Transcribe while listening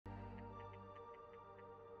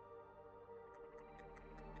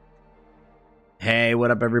Hey, what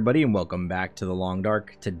up everybody, and welcome back to the Long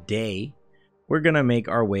Dark. Today, we're gonna make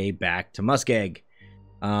our way back to Muskeg.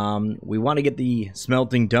 We want to get the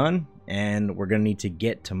smelting done, and we're gonna need to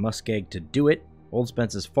get to Muskeg to do it. Old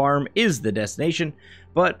Spence's farm is the destination,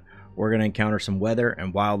 but we're gonna encounter some weather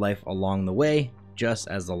and wildlife along the way, just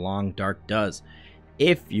as the Long Dark does.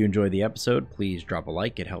 If you enjoyed the episode, please drop a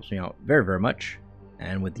like. It helps me out very, very much.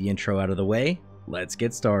 And with the intro out of the way, let's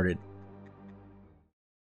get started.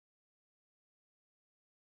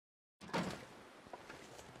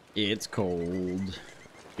 It's cold.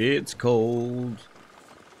 It's cold.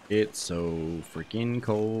 It's so freaking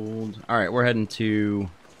cold. Alright, we're heading to...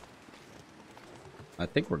 I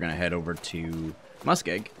think we're going to head over to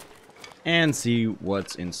Muskeg and see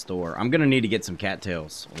what's in store. I'm going to need to get some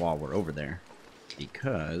cattails while we're over there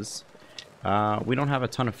because we don't have a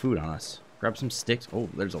ton of food on us. Grab some sticks. Oh,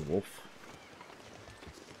 there's a wolf.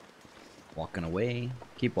 Walking away.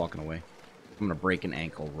 Keep walking away. I'm going to break an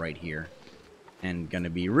ankle right here. And gonna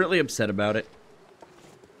be really upset about it.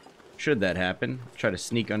 Should that happen. Try to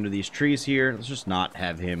sneak under these trees here. Let's just not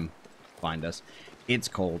have him find us. It's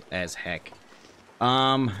cold as heck.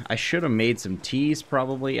 I should have made some teas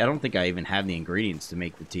probably. I don't think I even have the ingredients to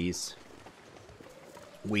make the teas.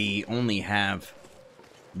 We only have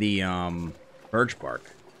the birch bark,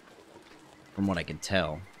 from what I can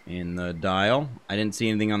tell. In the dial, I didn't see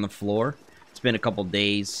anything on the floor. It's been a couple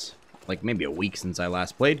days, like maybe a week since I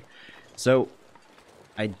last played. So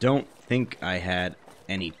I don't think I had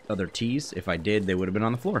any other teas. If I did, they would have been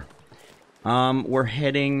on the floor. We're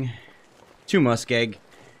heading to Muskeg.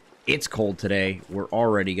 It's cold today. We're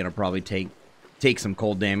already going to probably take some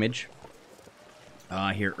cold damage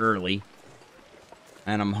here early.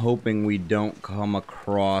 And I'm hoping we don't come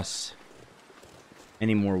across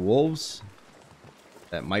any more wolves.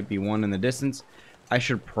 That might be one in the distance. I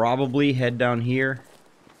should probably head down here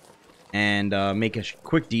and make a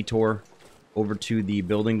quick detour over to the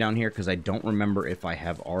building down here, because I don't remember if I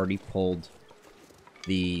have already pulled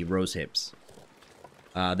the rose hips.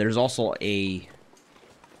 There's also a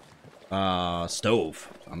stove.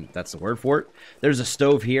 That's the word for it. There's a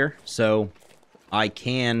stove here, so I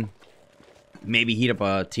can maybe heat up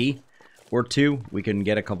a tea or two. We can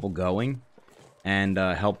get a couple going and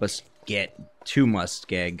help us get to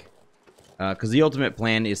Muskeg, because the ultimate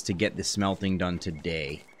plan is to get the smelting done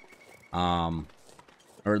today.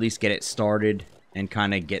 Or at least get it started and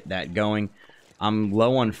kind of get that going. I'm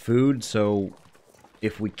low on food, so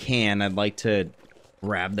if we can, I'd like to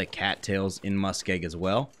grab the cattails in Muskeg as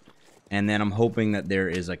well. And then I'm hoping that there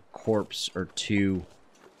is a corpse or two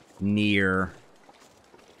near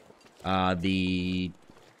the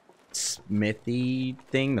smithy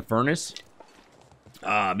thing, the furnace.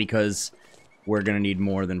 Because we're going to need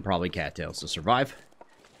more than probably cattails to survive.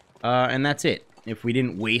 And that's it. If we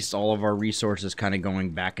didn't waste all of our resources kind of going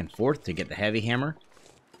back and forth to get the heavy hammer,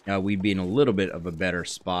 we'd be in a little bit of a better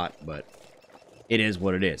spot, but it is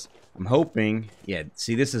what it is. I'm hoping, yeah,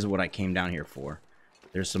 see, this is what I came down here for.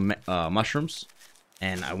 There's some mushrooms,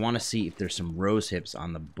 and I want to see if there's some rose hips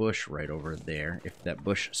on the bush right over there, if that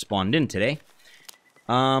bush spawned in today.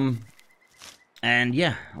 And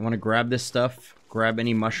yeah, I want to grab this stuff, grab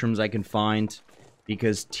any mushrooms I can find,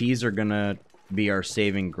 because teas are going to be our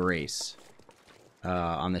saving grace.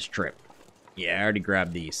 On this trip. Yeah, I already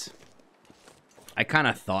grabbed these. I kind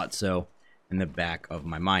of thought so in the back of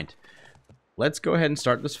my mind. Let's go ahead and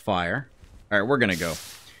start this fire. Alright, we're gonna go.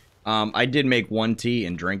 I did make one tea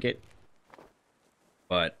and drink it.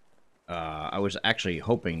 But, I was actually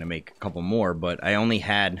hoping to make a couple more, but I only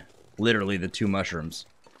had literally the 2 mushrooms.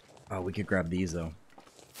 Oh, we could grab these, though.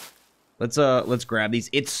 Let's grab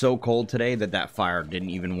these. It's so cold today that fire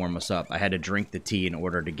didn't even warm us up. I had to drink the tea in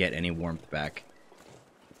order to get any warmth back.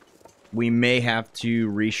 We may have to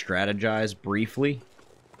re-strategize briefly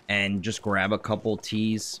and just grab a couple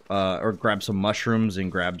teas, or grab some mushrooms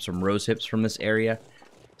and grab some rose hips from this area.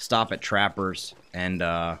 Stop at Trappers and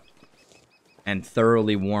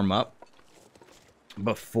thoroughly warm up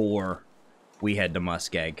before we head to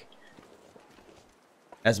Muskeg.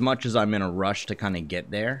 As much as I'm in a rush to kind of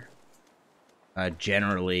get there,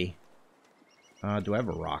 generally... do I have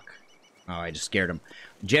a rock? Oh, I just scared him.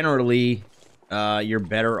 Generally... you're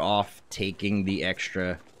better off taking the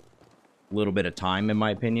extra little bit of time, in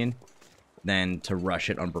my opinion, than to rush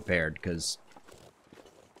it unprepared, because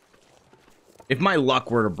if my luck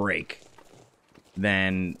were to break,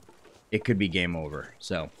 then it could be game over.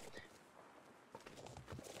 So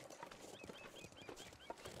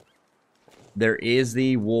there is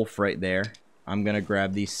the wolf right there. I'm gonna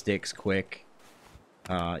grab these sticks quick.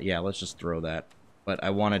 Yeah, let's just throw that. But I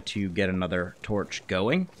wanted to get another torch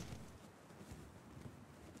going.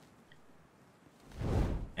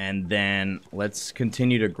 And then let's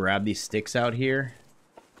continue to grab these sticks out here.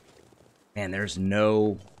 And there's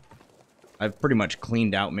no... I've pretty much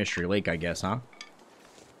cleaned out Mystery Lake, I guess, huh?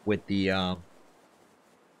 With the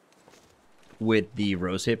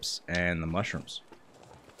rose hips and the mushrooms.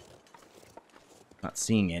 Not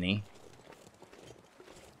seeing any.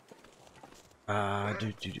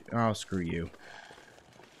 Oh, screw you.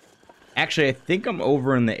 Actually, I think I'm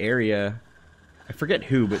over in the area. I forget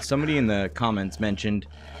who, but somebody in the comments mentioned...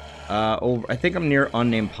 I think I'm near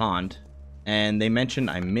Unnamed Pond. And they mentioned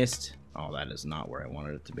I missed... Oh, that is not where I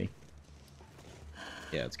wanted it to be.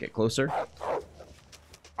 Yeah, let's get closer.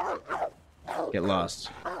 Get lost.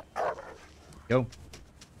 Go.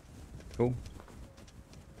 Cool.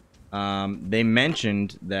 They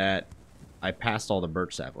mentioned that I passed all the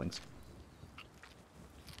birch saplings.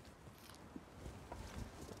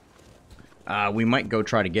 We might go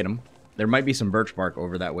try to get them. There might be some birch bark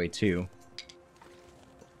over that way, too.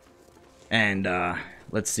 And,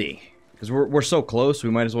 let's see. Because we're so close, we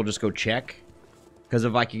might as well just go check. Because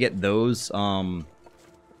if I could get those, if I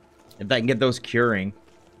can get those curing,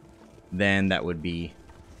 then that would be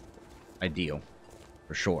ideal.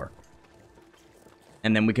 For sure.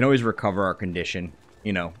 And then we can always recover our condition.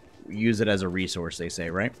 You know, use it as a resource, they say,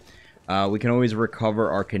 right? We can always recover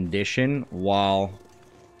our condition while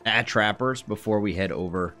at Trappers before we head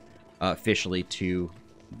over officially to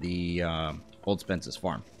the Old Spence's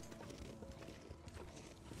farm.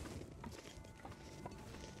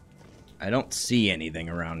 I don't see anything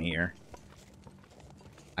around here.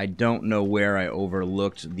 I don't know where I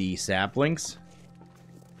overlooked the saplings.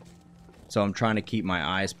 So I'm trying to keep my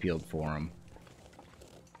eyes peeled for them.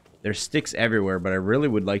 There's sticks everywhere, but I really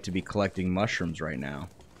would like to be collecting mushrooms right now.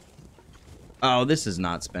 Oh, this is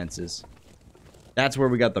not Spence's. That's where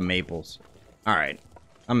we got the maples. Alright.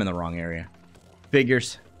 I'm in the wrong area.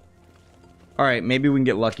 Figures. Alright, maybe we can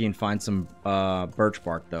get lucky and find some birch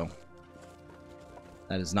bark, though.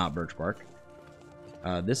 That is not birch bark.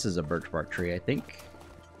 This is a birch bark tree, I think.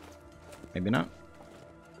 Maybe not.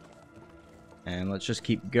 And let's just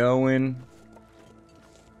keep going.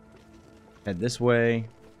 Head this way.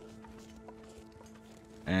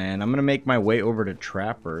 And I'm going to make my way over to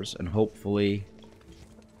Trappers and hopefully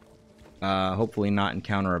not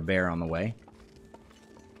encounter a bear on the way.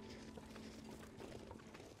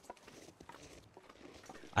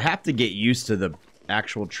 I have to get used to the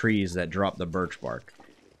actual trees that drop the birch bark.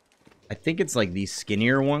 I think it's like these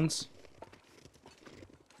skinnier ones.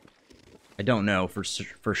 I don't know for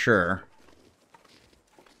sure.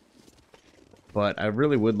 But I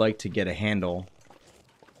really would like to get a handle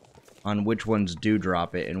on which ones do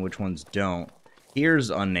drop it and which ones don't. Here's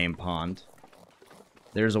Unnamed Pond.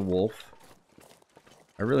 There's a wolf.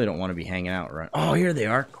 I really don't want to be hanging out right... Oh, here they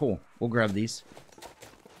are. Cool. We'll grab these.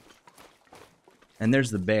 And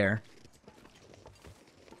there's the bear.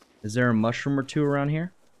 Is there a mushroom or two around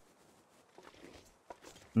here?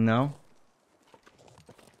 No?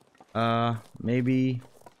 Maybe...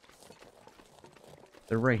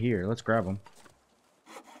 They're right here. Let's grab them.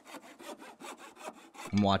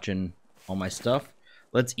 I'm watching all my stuff.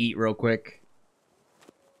 Let's eat real quick.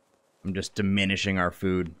 I'm just diminishing our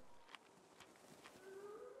food.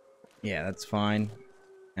 Yeah, that's fine.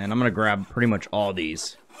 And I'm gonna grab pretty much all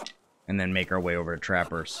these. And then make our way over to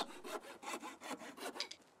Trappers.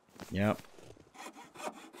 Yep.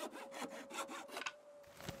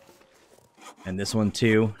 And this one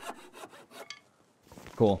too.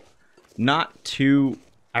 Cool. Not too...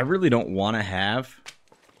 I really don't want to have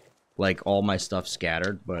like all my stuff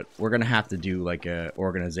scattered, but we're gonna have to do like a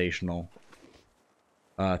organizational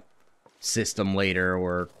system later,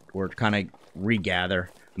 or kind of regather,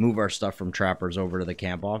 move our stuff from Trappers over to the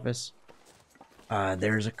camp office.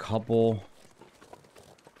 There's a couple...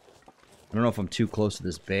 I don't know if I'm too close to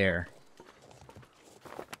this bear.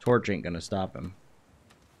 Torch ain't gonna stop him.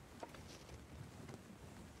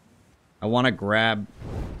 I want to grab...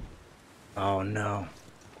 Oh no.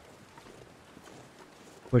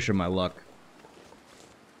 Pushing my luck.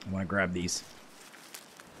 I want to grab these.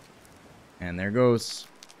 And there goes.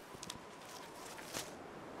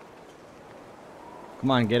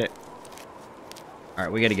 Come on, get it.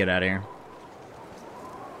 Alright, we gotta get out of here.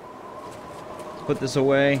 Let's put this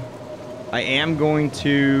away. I am going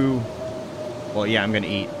to... Well, yeah, I'm gonna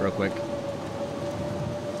eat real quick.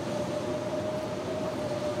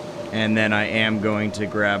 And then I am going to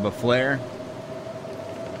grab a flare.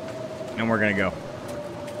 And we're gonna go.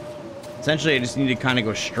 Essentially, I just need to kind of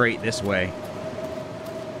go straight this way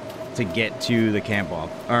to get to the camp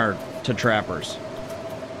off, or to Trappers.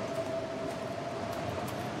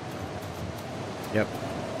 Yep.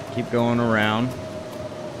 Keep going around.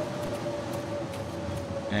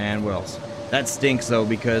 And what else? That stinks, though,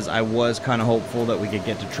 because I was kind of hopeful that we could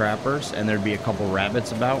get to trappers and there'd be a couple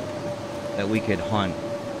rabbits about that we could hunt.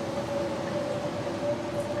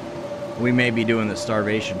 We may be doing the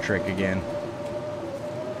starvation trick again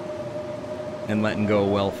and letting go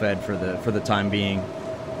well-fed for the time being.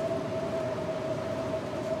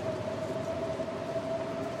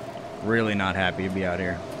 Really not happy to be out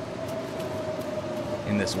here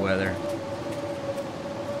in this weather.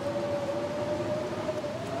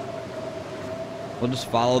 We'll just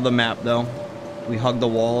follow the map, though. We hug the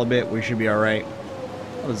wall a bit, we should be alright.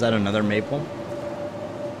 Oh, is that another maple?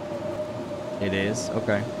 It is,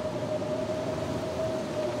 okay.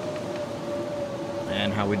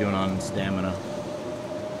 And how we doing on stamina?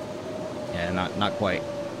 Yeah, not quite.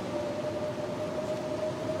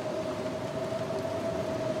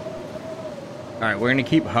 Alright, we're gonna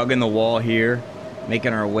keep hugging the wall here,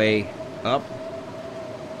 making our way up.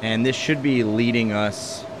 And this should be leading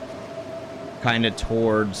us kind of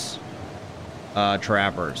towards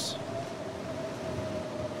trappers.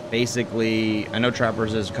 Basically, I know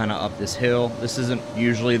trappers is kind of up this hill. This isn't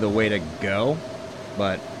usually the way to go,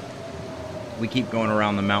 but we keep going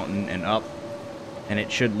around the mountain and up, and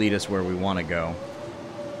it should lead us where we want to go.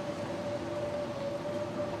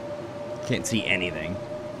 Can't see anything.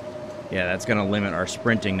 Yeah, that's going to limit our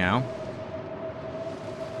sprinting now.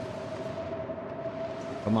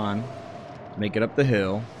 Come on. Make it up the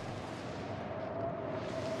hill.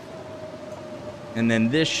 And then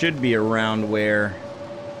this should be around where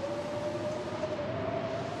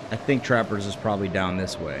I think trappers is probably down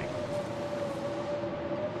this way.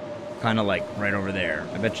 Kind of like right over there.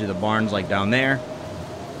 I bet you the barn's like down there.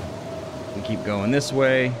 We keep going this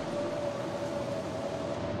way.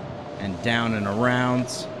 And down and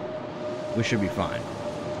around. We should be fine.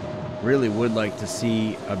 Really would like to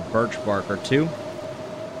see a birch bark or two.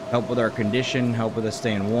 Help with our condition, help with us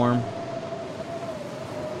staying warm.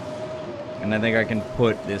 And I think I can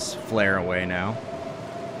put this flare away now.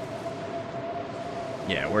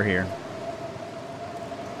 Yeah, we're here.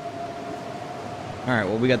 Alright,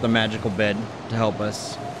 well, we got the magical bed to help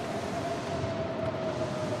us.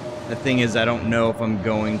 The thing is, I don't know if I'm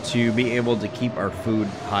going to be able to keep our food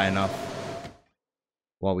high enough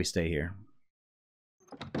while we stay here.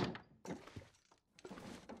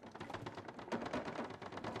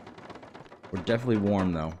 We're definitely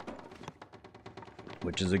warm, though,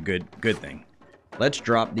 which is a good thing. Let's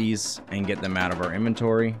drop these and get them out of our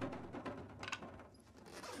inventory.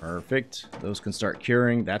 Perfect. Those can start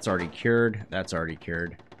curing. That's already cured. That's already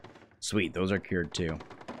cured. Sweet. Those are cured too.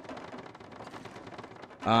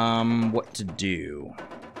 What to do?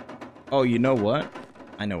 Oh, you know what?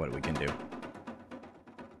 I know what we can do.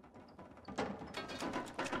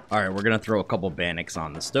 Alright, we're going to throw a couple bannocks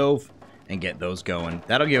on the stove and get those going.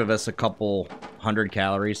 That'll give us a couple 100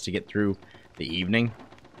 calories to get through the evening.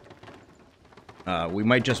 We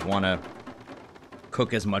might just want to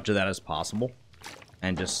cook as much of that as possible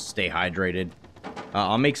and just stay hydrated.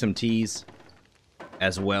 I'll make some teas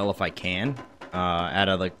as well if I can, out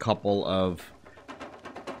of the couple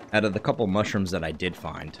mushrooms that I did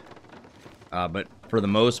find. But for the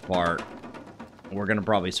most part, we're gonna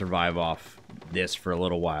probably survive off this for a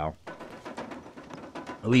little while,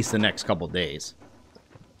 at least the next couple days.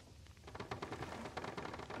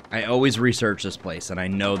 I always research this place, and I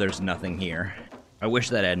know there's nothing here. I wish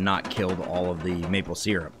that I had not killed all of the maple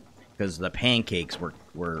syrup, because the pancakes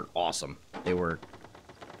were awesome. They were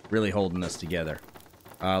really holding us together.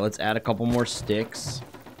 Let's add a couple more sticks,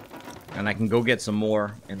 and I can go get some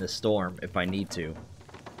more in the storm if I need to.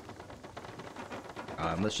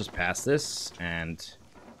 Let's just pass this, and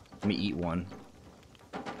let me eat one.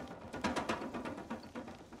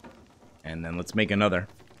 And then let's make another.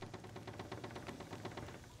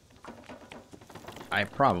 I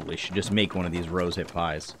probably should just make one of these rosehip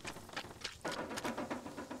pies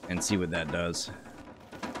and see what that does.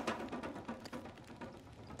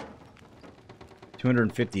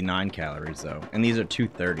 259 calories though, and these are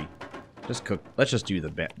 230. Just cook. Let's just do the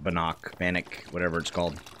bannock, whatever it's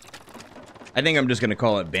called. I think I'm just gonna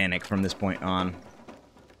call it bannock from this point on.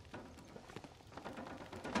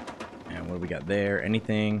 And what do we got there?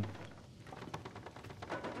 Anything?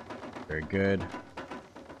 Very good.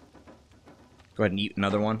 Go ahead and eat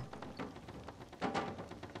another one. I'm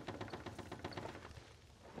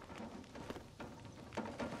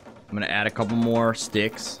gonna add a couple more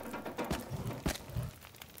sticks.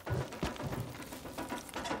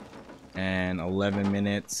 And 11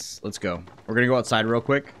 minutes. Let's go. We're gonna go outside real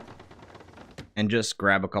quick and just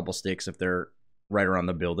grab a couple sticks if they're right around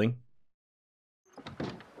the building.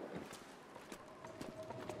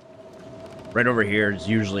 Right over here is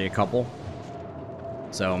usually a couple.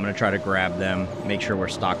 So So I'm going to try to grab them, make sure we're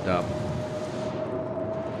stocked up.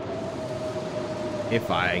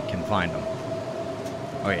 If I can find them.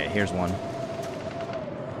 Oh yeah, here's one.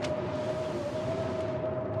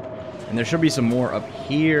 And there should be some more up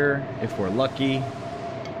here, if we're lucky.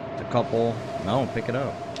 A couple. No, pick it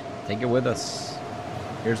up. Take it with us.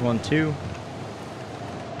 Here's one too.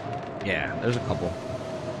 Yeah, there's a couple.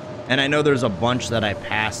 And I know there's a bunch that I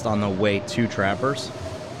passed on the way to Trappers.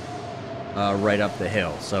 Right up the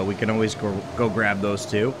hill. So we can always go grab those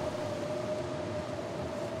too.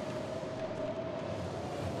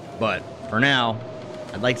 But for now,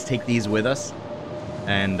 I'd like to take these with us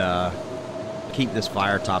and keep this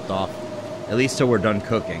fire topped off, at least till we're done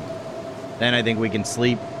cooking. Then I think we can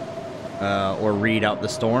sleep or read out the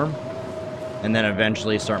storm, and then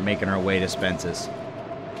eventually start making our way to Spence's.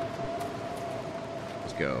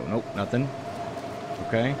 Let's go. Nope, nothing.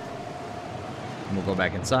 Okay. And we'll go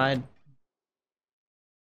back inside.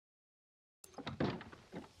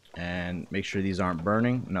 And make sure these aren't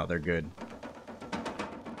burning. No, they're good.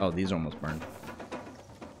 Oh, these almost burned.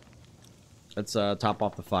 Let's top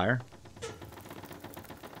off the fire.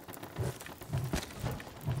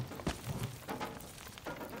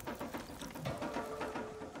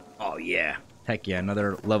 Oh, yeah. Heck yeah,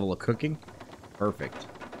 another level of cooking. Perfect.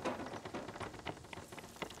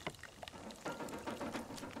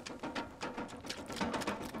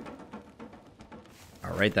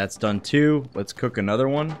 Alright, that's done too. Let's cook another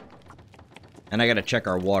one. And I gotta check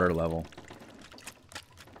our water level.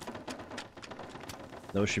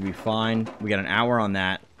 Those should be fine. We got an hour on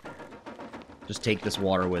that. Just take this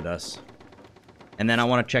water with us. And then I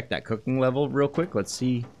want to check that cooking level real quick. Let's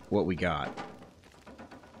see what we got.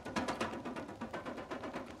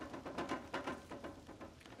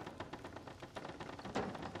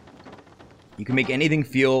 You can make anything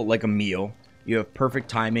feel like a meal. You have perfect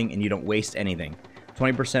timing and you don't waste anything.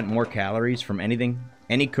 20% more calories from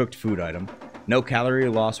any cooked food item. No calorie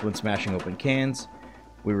loss when smashing open cans.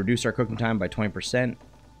 We reduced our cooking time by 20%,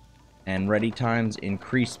 and ready times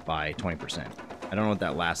increased by 20%. I don't know what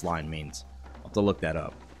that last line means. I'll have to look that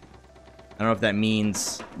up. I don't know if that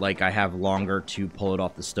means, like, I have longer to pull it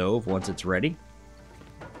off the stove once it's ready.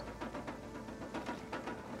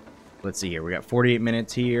 Let's see here. We got 48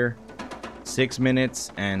 minutes here, 6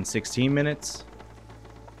 minutes, and 16 minutes.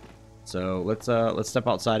 So let's step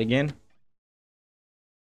outside again.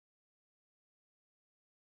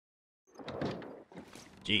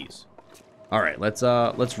 Jeez. All right, let's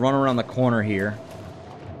run around the corner here,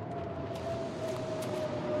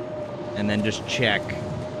 and then just check.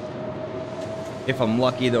 If I'm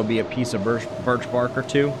lucky, there'll be a piece of birch bark or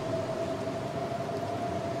two.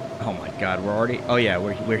 Oh my God, we're already. Oh yeah,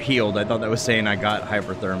 we're healed. I thought that was saying I got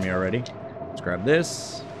hyperthermia already. Let's grab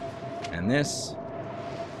this and this,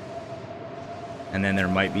 and then there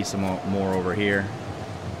might be some more over here.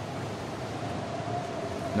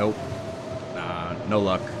 Nope. No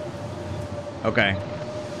luck. Okay.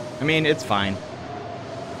 I mean, it's fine.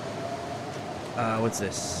 What's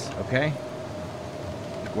this? Okay.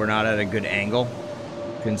 We're not at a good angle,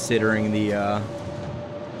 considering the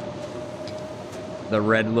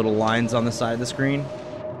red little lines on the side of the screen.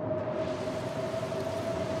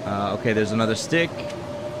 Okay, there's another stick.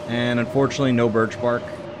 And unfortunately, no birch bark,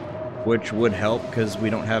 which would help because we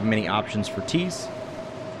don't have many options for teas.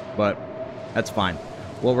 But that's fine.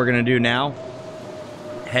 What we're going to do now,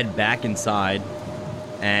 head back inside,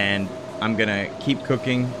 and I'm gonna keep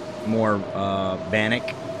cooking more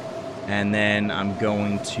bannock, and then I'm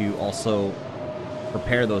going to also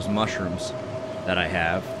prepare those mushrooms that I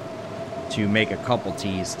have to make a couple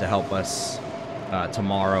teas to help us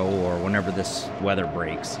tomorrow or whenever this weather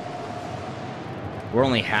breaks. We're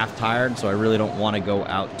only half tired, so I really don't want to go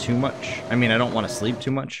out too much. I mean, I don't want to sleep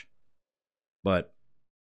too much, but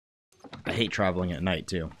I hate traveling at night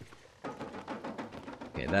too.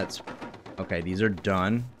 Okay, that's... Okay, these are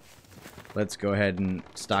done. Let's go ahead and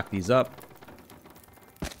stock these up.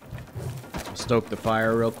 Stoke the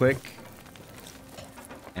fire real quick.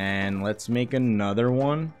 And let's make another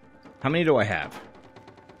one. How many do I have?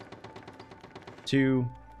 2.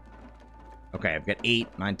 Okay, I've got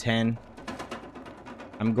 8, 9, 10.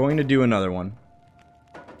 I'm going to do another one.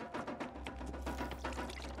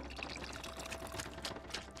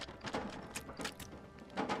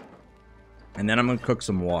 And then I'm going to cook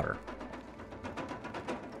some water.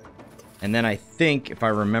 And then I think, if I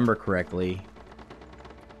remember correctly,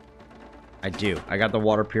 I do. I got the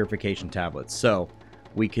water purification tablets. So,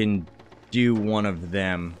 we can do one of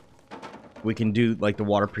them. We can do, like, the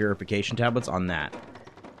water purification tablets on that.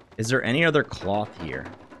 Is there any other cloth here?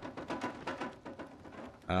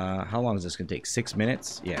 How long is this going to take? 6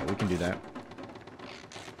 minutes? Yeah, we can do that.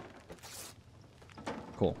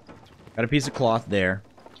 Got a piece of cloth there.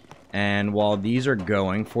 And while these are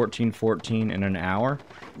going, 14 in an hour,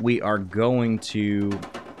 we are going to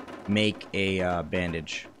make a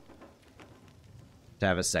bandage. To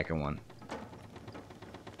have a second one.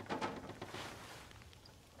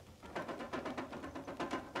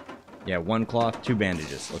 Yeah, 1 cloth, 2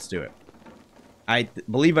 bandages. Let's do it. I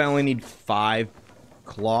believe I only need 5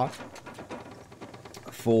 cloth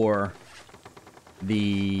for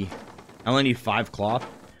the... I only need 5 cloth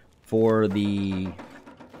for the...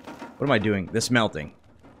 What am I doing? The smelting.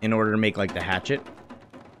 In order to make, like, the hatchet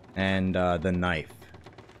and the knife.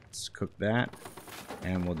 Let's cook that.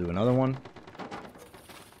 And we'll do another one.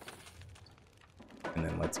 And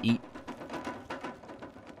then let's eat.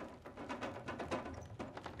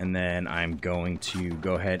 And then I'm going to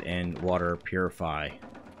go ahead and water purify.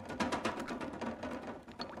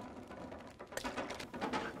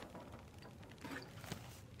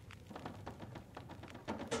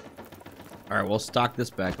 Alright, we'll stock this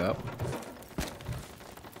back up.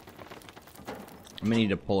 I'm gonna need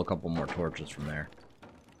to pull a couple more torches from there.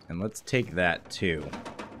 And let's take that too.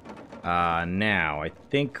 Now, I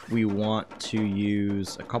think we want to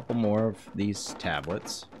use a couple more of these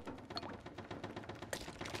tablets.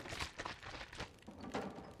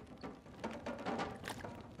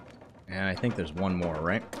 And I think there's one more,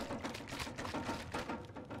 right?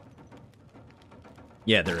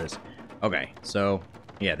 Yeah, there is. Okay, so,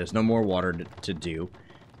 yeah, there's no more water to do.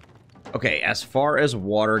 Okay, as far as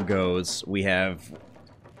water goes, we have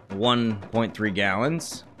 1.3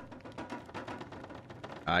 gallons.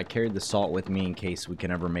 I carried the salt with me in case we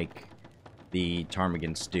can ever make the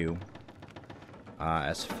ptarmigan stew.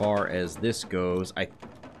 As far as this goes, I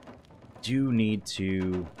do need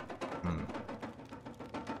to...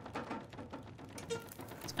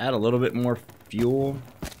 Let's add a little bit more fuel.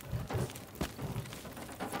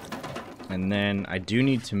 And then I do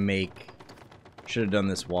need to make... Should have done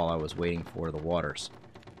this while I was waiting for the waters.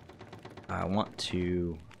 I want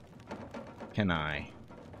to... Can I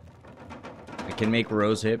can make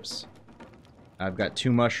rose hips. I've got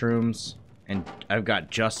 2 mushrooms, and I've got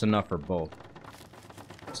just enough for both.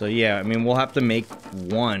 So yeah, I mean, we'll have to make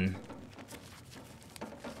 1.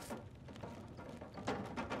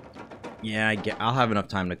 Yeah, I'll have enough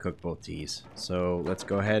time to cook both these. So let's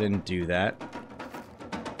go ahead and do that.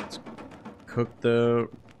 Let's cook the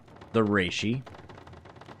reishi.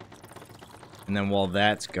 And then while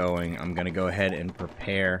that's going, I'm gonna go ahead and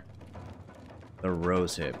prepare the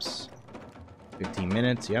rose hips. 15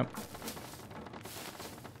 minutes, yep.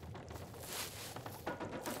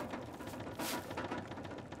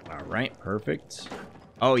 Alright, perfect.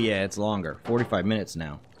 Oh yeah, it's longer. 45 minutes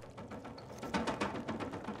now.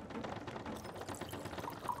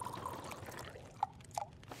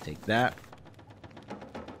 Take that.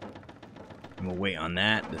 And we'll wait on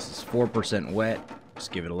that. This is 4% wet.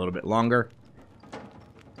 Just give it a little bit longer.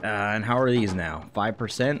 And how are these now?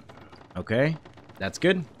 5%? Okay, that's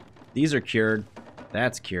good. These are cured.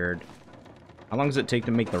 That's cured. How long does it take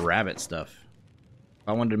to make the rabbit stuff? If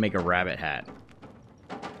I wanted to make a rabbit hat.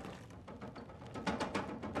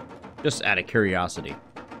 Just out of curiosity.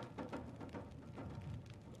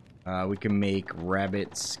 We can make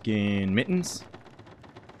rabbit skin mittens.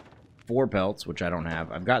 4 pelts, which I don't have.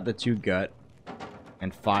 I've got the 2 gut.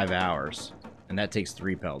 And 5 hours. And that takes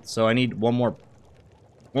 3 pelts. So I need one more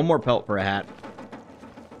pelt for a hat.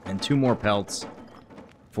 And 2 more pelts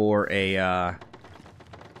for a,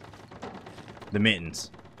 the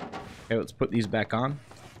mittens. Okay, let's put these back on.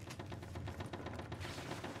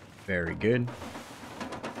 Very good.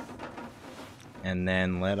 And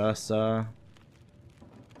then let's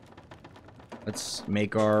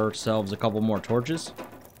make ourselves a couple more torches.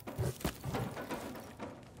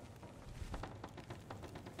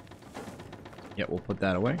 Yeah, we'll put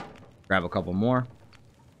that away. Grab a couple more.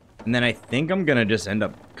 And then I think I'm gonna just end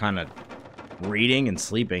up kind of reading and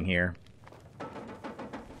sleeping here.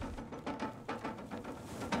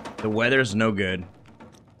 The weather's no good.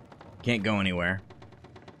 Can't go anywhere.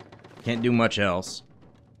 Can't do much else.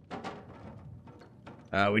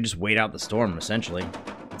 We just wait out the storm, essentially.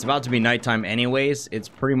 It's about to be nighttime anyways. It's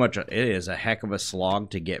pretty much... it is a heck of a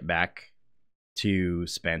slog to get back to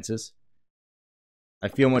Spence's. I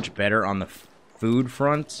feel much better on the food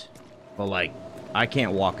front. But, like, I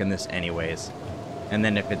can't walk in this anyways. And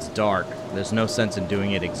then if it's dark, there's no sense in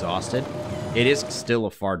doing it exhausted. It is still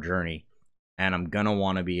a far journey. And I'm gonna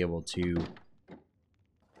want to be able to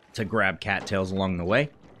grab cattails along the way.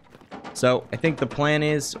 So, I think the plan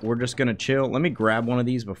is we're just gonna chill. Let me grab one of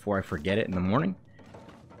these before I forget it in the morning.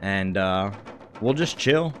 And, we'll just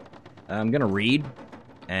chill. I'm gonna read.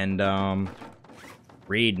 And,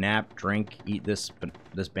 read, nap, drink, eat this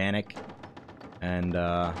bannock, and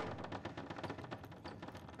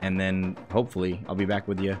then hopefully I'll be back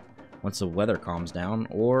with you once the weather calms down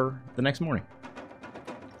or the next morning.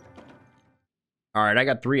 All right, I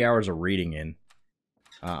got 3 hours of reading in.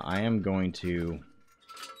 I am going to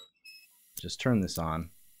just turn this on.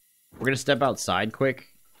 We're going to step outside quick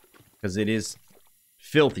because it is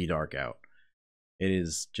filthy dark out. It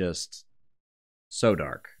is just so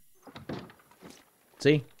dark.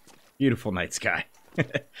 See? Beautiful night sky.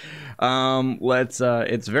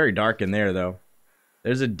 It's very dark in there though.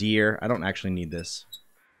 There's a deer. I don't actually need this.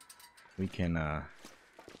 We can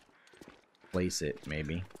place it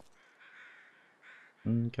maybe.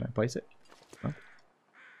 Can I place it? No.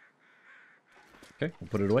 Okay, we'll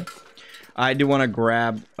put it away. I do want to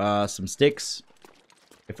grab some sticks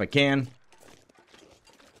if I can.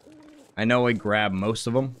 I know I grab most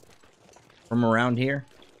of them from around here.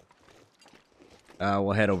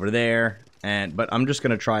 We'll head over there, but I'm just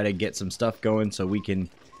gonna try to get some stuff going so we can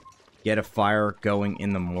get a fire going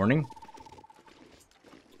in the morning.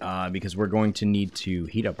 Because we're going to need to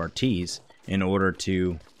heat up our teas in order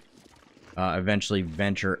to eventually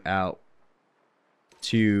venture out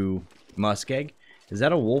to Muskeg. Is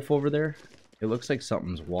that a wolf over there? It looks like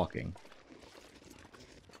something's walking.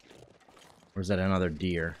 Or is that another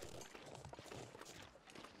deer?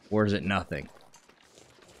 Or is it nothing?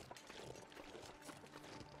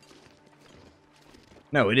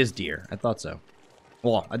 No, it is deer. I thought so.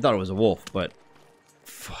 Well, I thought it was a wolf, but...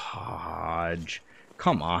 Fudge.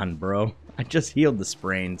 Come on, bro. I just healed the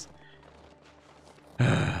sprains.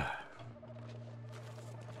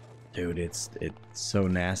 Dude, it's so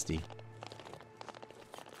nasty.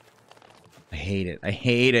 I hate it. I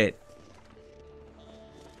hate it.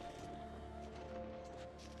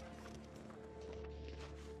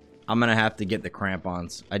 I'm gonna have to get the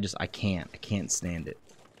crampons. I can't. I can't stand it.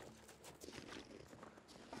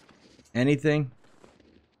 Anything?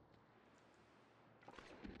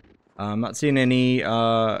 I'm not seeing any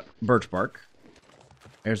birch bark.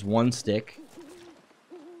 There's one stick.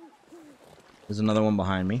 There's another one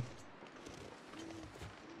behind me.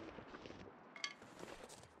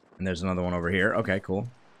 And there's another one over here. Okay, cool.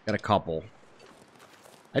 Got a couple.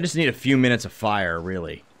 I just need a few minutes of fire,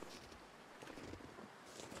 really.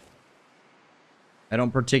 I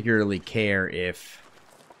don't particularly care if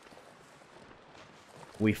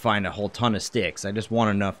we find a whole ton of sticks. I just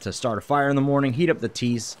want enough to start a fire in the morning, heat up the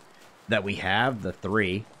teas that we have, the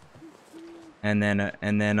 3, and then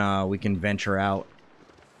we can venture out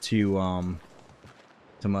to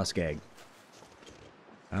Muskeg.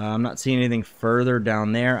 I'm not seeing anything further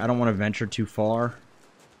down there. I don't want to venture too far.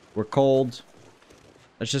 We're cold.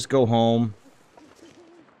 Let's just go home,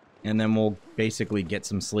 and then we'll basically get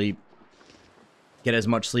some sleep. Get as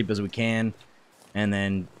much sleep as we can, and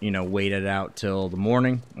then, you know, wait it out till the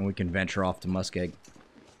morning, and we can venture off to Muskeg.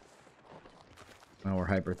 Now we're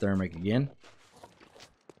hyperthermic again.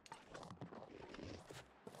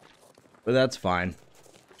 But that's fine.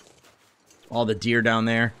 All the deer down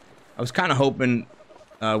there. I was kind of hoping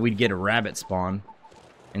we'd get a rabbit spawn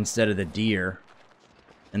instead of the deer.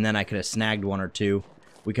 And then I could have snagged 1 or 2.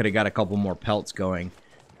 We could have got a couple more pelts going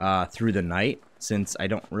through the night, since I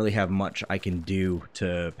don't really have much I can do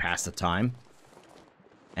to pass the time.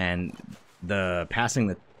 And the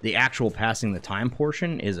actual passing the time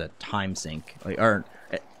portion is a time sink. Or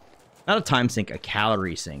not a time sink, a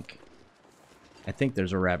calorie sink. I think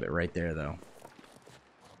there's a rabbit right there though.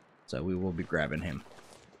 So we will be grabbing him.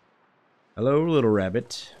 Hello, little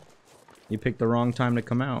rabbit. You picked the wrong time to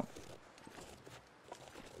come out.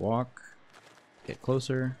 Walk. Get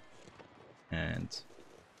closer. And...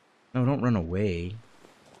 no, don't run away.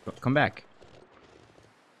 Come back.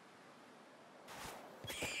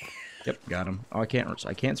 Yep, got him. Oh, I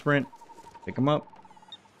can't sprint. Pick him up.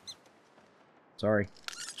 Sorry.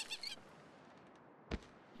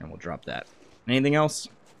 And we'll drop that. Anything else?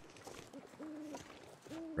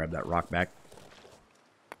 Grab that rock back.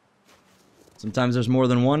 Sometimes there's more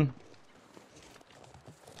than one.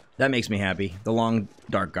 That makes me happy. The long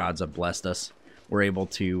dark gods have blessed us. We're able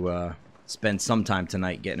to spend some time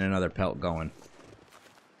tonight getting another pelt going.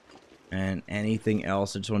 And anything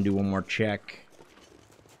else? I just want to do one more check.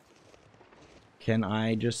 Can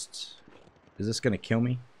I just... is this going to kill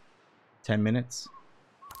me? 10 minutes?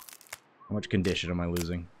 How much condition am I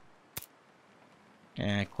losing?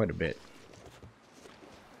 Quite a bit.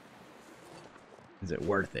 Is it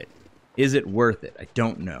worth it? Is it worth it? I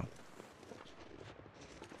don't know.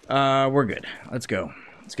 We're good. Let's go.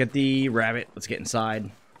 Let's get the rabbit. Let's get inside.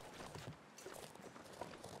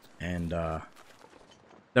 And,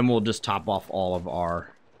 then we'll just top off all of our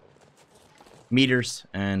meters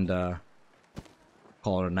and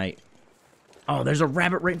call it a night. Oh, there's a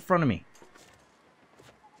rabbit right in front of me.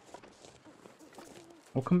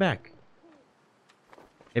 Oh, come back.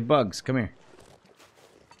 Hey, Bugs, come here.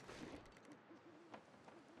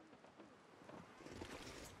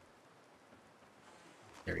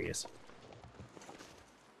 There he is.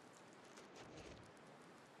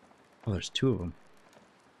 Oh, there's two of them.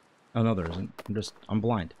 Oh, no, there isn't. I'm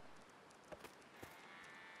blind.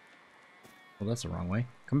 Well, that's the wrong way.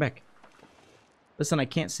 Come back. Listen, I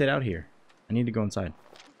can't sit out here. I need to go inside.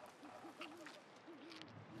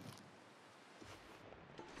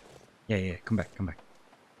 Yeah, come back, come back.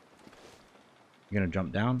 You're gonna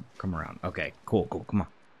jump down? Come around. Okay, cool, come on.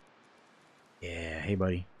 Yeah, hey,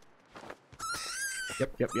 buddy.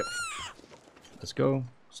 Yep. Let's go.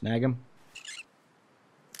 Snag him.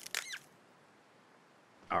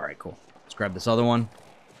 Alright, cool. Let's grab this other one.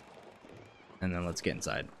 And then let's get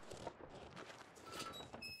inside.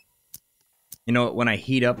 You know what? When I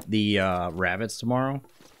heat up the rabbits tomorrow,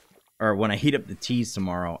 or when I heat up the teas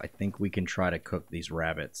tomorrow, I think we can try to cook these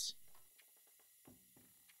rabbits.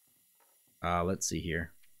 Let's see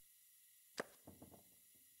here.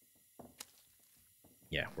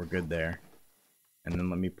 Yeah, we're good there. And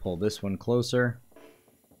then let me pull this one closer.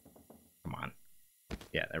 Come on.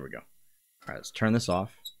 Yeah, there we go. Alright, let's turn this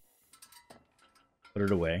off. Put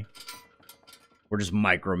it away. We're just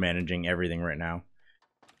micromanaging everything right now.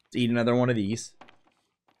 Let's eat another one of these.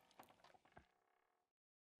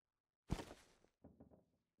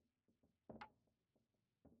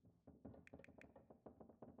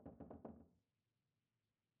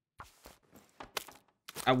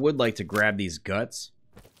 I would like to grab these guts.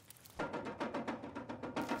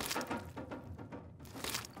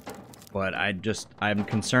 But I'm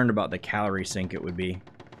concerned about the calorie sink it would be.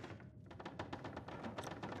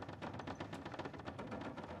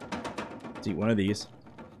 Let's eat one of these.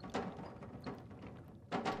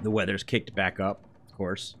 The weather's kicked back up, of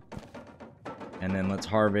course. And then let's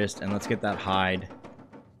harvest and let's get that hide.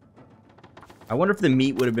 I wonder if the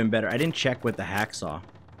meat would have been better. I didn't check with the hacksaw.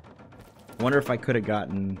 I wonder if I could have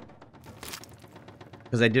gotten...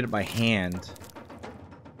 Because I did it by hand.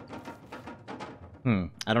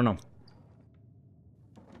 I don't know.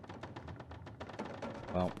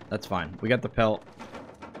 Well, that's fine. We got the pelt.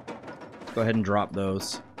 Let's go ahead and drop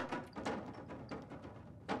those.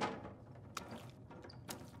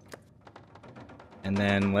 And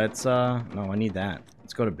then let's, no, I need that.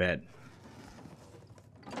 Let's go to bed.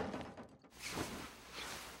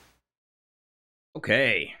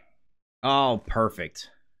 Okay. Oh, perfect.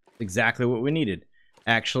 Exactly what we needed.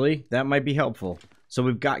 Actually, that might be helpful. So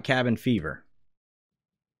we've got cabin fever.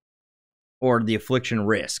 Or the affliction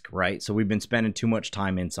risk, right? So we've been spending too much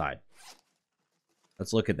time inside.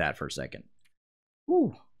 Let's look at that for a second.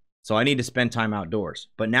 Whew. So I need to spend time outdoors.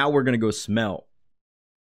 But now we're going to go smelt.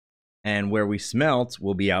 And where we smelt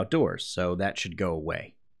will be outdoors. So that should go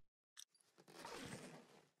away.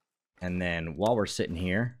 And then while we're sitting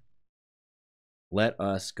here, let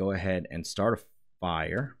us go ahead and start a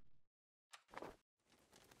fire.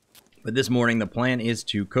 But this morning, the plan is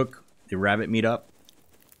to cook the rabbit meat up.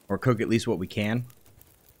 Or cook at least what we can.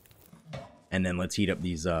 And then let's heat up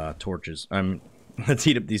these torches. Let's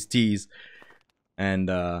heat up these teas. And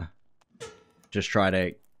just try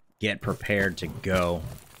to get prepared to go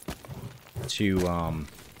to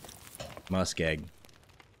Muskeg.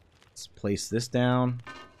 Let's place this down.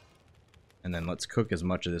 And then let's cook as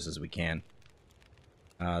much of this as we can.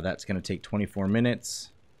 That's going to take 24 minutes.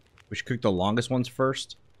 We should cook the longest ones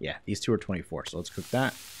first. Yeah, these two are 24. So let's cook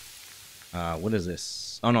that. What is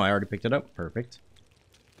this? Oh, no, I already picked it up. Perfect.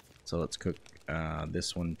 So let's cook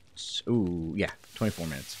this one. Ooh, yeah, 24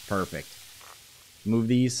 minutes. Perfect. Move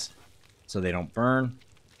these so they don't burn.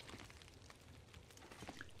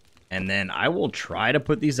 And then I will try to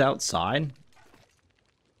put these outside.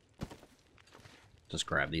 Just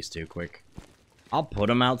grab these two quick. I'll put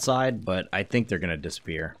them outside, but I think they're going to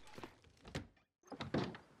disappear.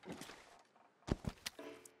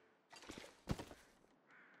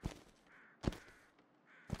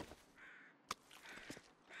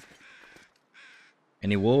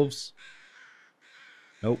 Any wolves?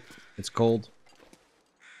 Nope. It's cold.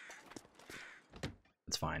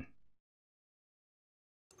 It's fine.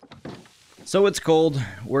 So it's cold.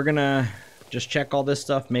 We're gonna just check all this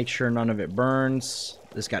stuff, make sure none of it burns.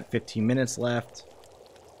 This got 15 minutes left.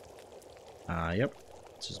 Yep.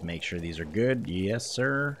 Let's just make sure these are good. Yes,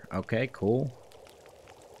 sir. Okay, cool.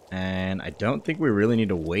 And I don't think we really need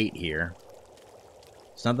to wait here.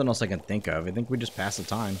 There's nothing else I can think of. I think we just pass the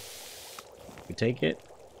time. We take it.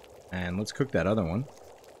 And let's cook that other one.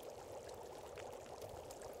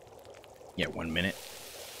 Yeah, 1 minute.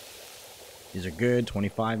 These are good.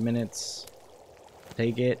 25 minutes.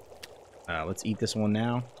 Take it. Let's eat this one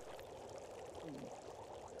now.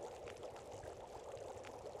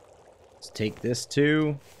 Let's take this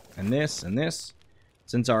too. And this and this.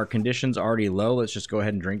 Since our condition's already low, let's just go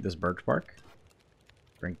ahead and drink this birch bark.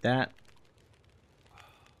 Drink that.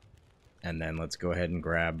 And then let's go ahead and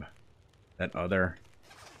grab that other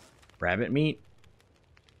rabbit meat.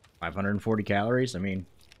 540 calories. I mean,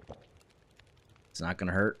 it's not going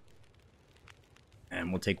to hurt.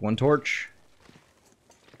 And we'll take 1 torch.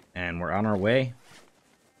 And we're on our way.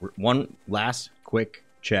 One last quick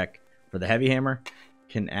check for the heavy hammer.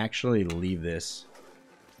 Can actually leave this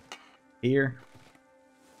here.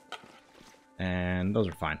 And those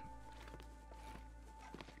are fine.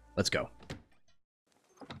 Let's go.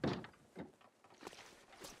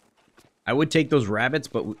 I would take those rabbits,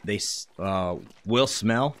 but they will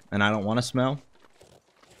smell, and I don't want to smell.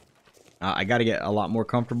 I got to get a lot more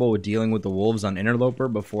comfortable with dealing with the wolves on Interloper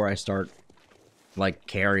before I start, like,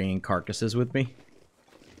 carrying carcasses with me.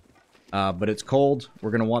 But it's cold.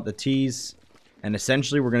 We're going to want the teas. And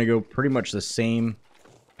essentially, we're going to go pretty much the same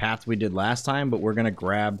path we did last time, but we're going to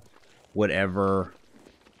grab whatever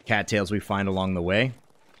cattails we find along the way.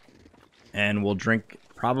 And we'll drink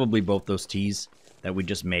probably both those teas that we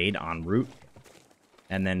just made en route.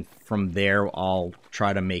 And then from there, I'll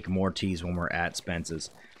try to make more teas when we're at Spence's.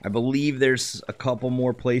 I believe there's a couple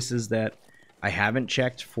more places that I haven't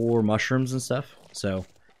checked for mushrooms and stuff. So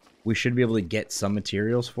we should be able to get some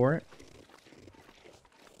materials for it.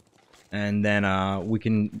 And then we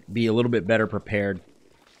can be a little bit better prepared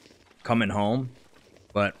coming home.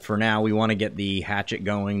 But for now, we want to get the hatchet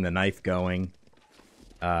going, the knife going,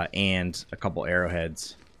 and a couple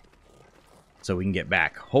arrowheads so we can get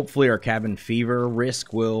back. Hopefully our cabin fever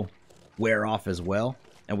risk will wear off as well,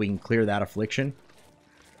 and we can clear that affliction.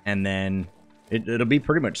 And then it'll be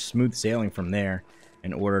pretty much smooth sailing from there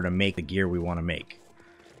in order to make the gear we want to make.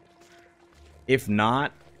 If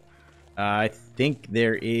not, I think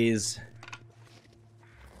there's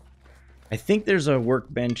a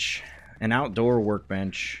workbench, an outdoor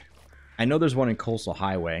workbench. I know there's one in Coastal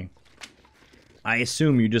Highway. I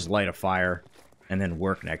assume you just light a fire and then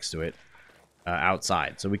work next to it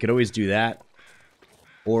outside. So we could always do that.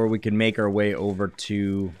 Or we could make our way over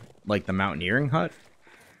to, like, the mountaineering hut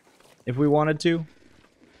if we wanted to.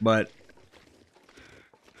 But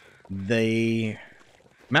the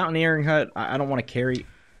mountaineering hut, I don't want to carry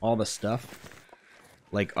all the stuff,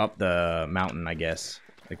 like, up the mountain, I guess.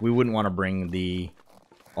 Like, we wouldn't want to bring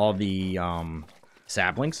all the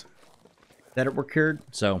saplings that were cured.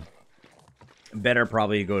 So better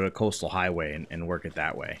probably go to Coastal Highway and work it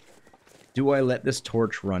that way. Do I let this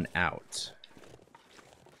torch run out?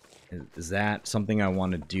 Is that something I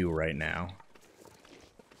want to do right now?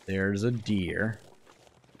 There's a deer.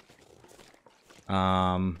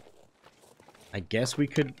 I guess we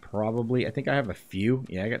could probably... I think I have a few.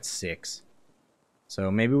 Yeah, I got 6. So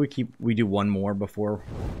maybe we do one more before...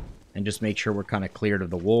 and just make sure we're kind of cleared of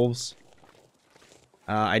the wolves.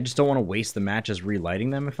 I just don't want to waste the matches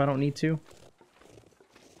relighting them if I don't need to.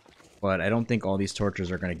 But I don't think all these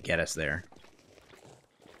torches are going to get us there.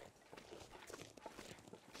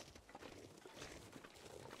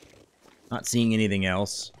 Not seeing anything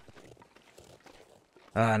else.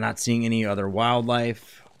 Not seeing any other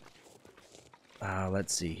wildlife.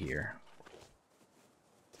 Let's see here.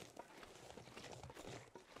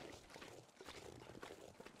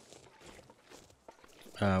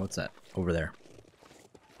 What's that over there?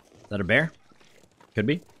 Is that a bear? Could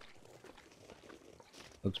be.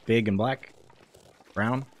 Looks big and black.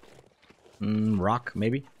 Brown. Rock,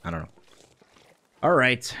 maybe? I don't know.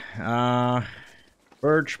 Alright.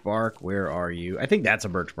 Birch bark, where are you? I think that's a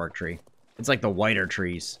birch bark tree. It's like the whiter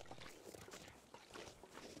trees.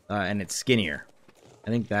 And it's skinnier. I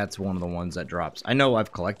think that's one of the ones that drops. I know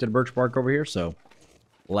I've collected birch bark over here, so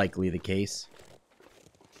likely the case.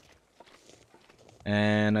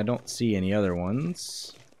 And I don't see any other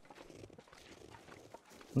ones.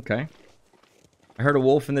 Okay. I heard a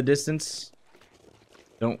wolf in the distance.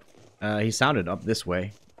 He sounded up this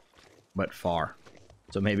way, but far.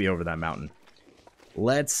 So maybe over that mountain.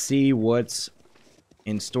 Let's see what's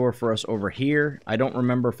in store for us over here. I don't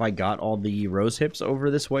remember if I got all the rose hips over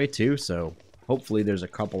this way too, so hopefully there's a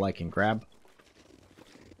couple I can grab.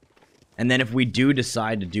 And then if we do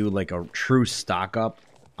decide to do like a true stock up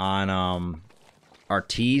on our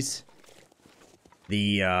teas,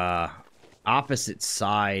 the opposite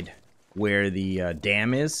side where the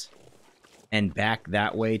dam is, and back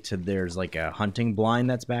that way to there's like a hunting blind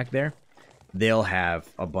that's back there, they'll have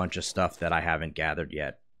a bunch of stuff that I haven't gathered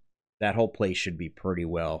yet. That whole place should be pretty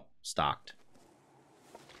well stocked.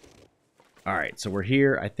 All right, so we're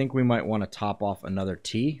here. I think we might want to top off another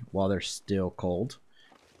tea while they're still cold.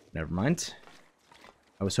 Never mind.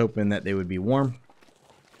 I was hoping that they would be warm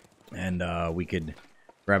and we could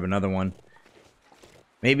grab another one.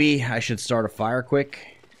 Maybe I should start a fire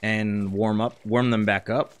quick and warm them back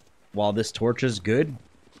up while this torch is good.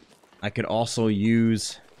 I could also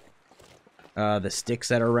use the sticks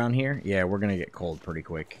that are around here. Yeah, we're going to get cold pretty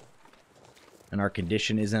quick. And our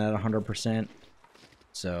condition isn't at 100%.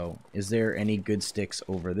 So, is there any good sticks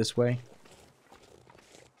over this way?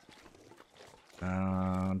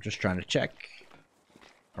 I'm just trying to check.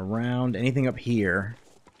 Around anything up here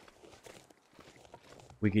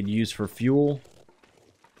we could use for fuel.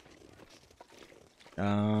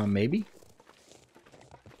 Maybe?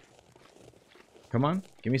 Come on,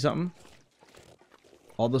 give me something.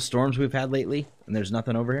 All the storms we've had lately, and there's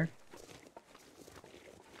nothing over here.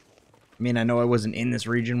 I mean, I know I wasn't in this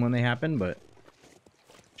region when they happened, but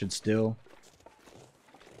should still.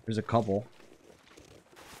 There's a couple.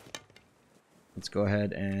 Let's go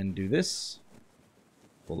ahead and do this.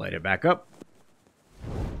 We'll light it back up.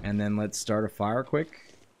 And then let's start a fire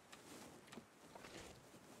quick.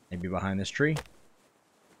 Maybe behind this tree.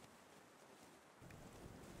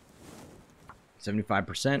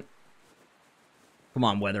 75%. Come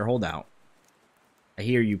on, weather, hold out. I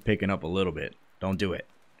hear you picking up a little bit. Don't do it.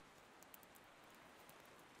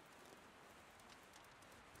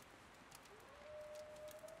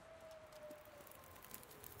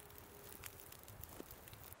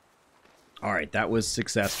 Alright, that was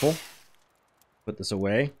successful. Put this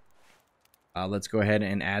away. Let's go ahead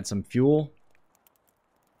and add some fuel.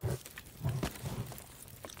 We'll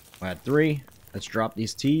add 3. Let's drop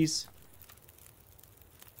these teas.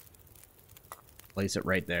 Place it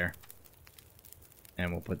right there.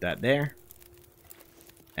 And we'll put that there.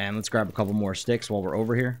 And let's grab a couple more sticks while we're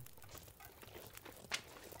over here.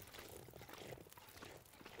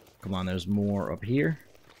 Come on, there's more up here.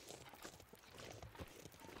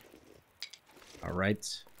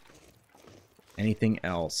 Alright. Anything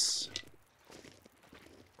else?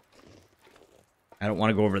 I don't want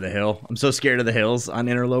to go over the hill. I'm so scared of the hills on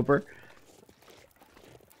Interloper.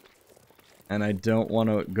 And I don't want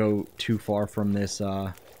to go too far from this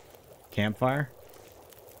campfire.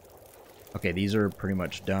 Okay, these are pretty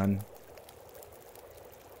much done.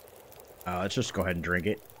 Let's just go ahead and drink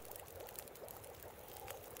it.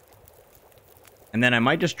 And then I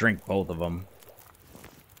might just drink both of them.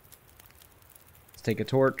 Let's take a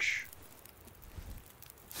torch.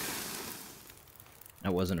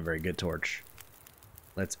 That wasn't a very good torch.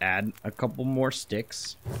 Let's add a couple more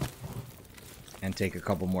sticks. And take a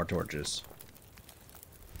couple more torches.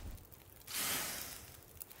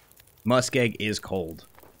 Muskeg is cold.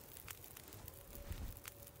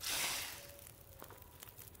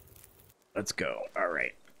 Let's go.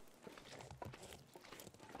 Alright.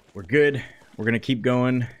 We're good. We're gonna keep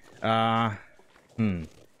going. I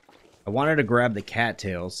wanted to grab the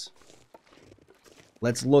cattails.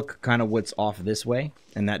 Let's look kind of what's off this way,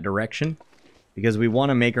 in that direction. Because we want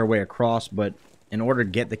to make our way across, but in order to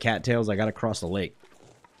get the cattails, I gotta cross the lake.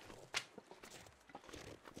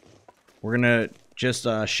 We're gonna just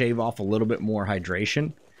shave off a little bit more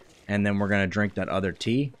hydration, and then we're gonna drink that other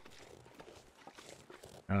tea.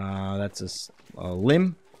 That's a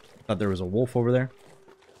limb. Thought there was a wolf over there.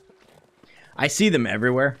 I see them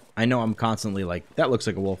everywhere. I know I'm constantly like, that looks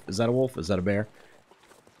like a wolf. Is that a wolf? Is that a bear?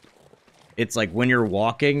 It's like when you're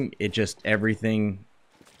walking, it just everything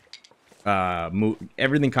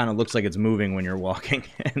everything kind of looks like it's moving when you're walking.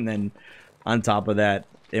 And then on top of that,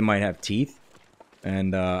 it might have teeth.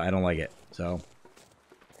 And I don't like it. So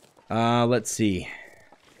let's see.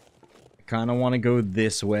 I kind of want to go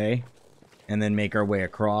this way and then make our way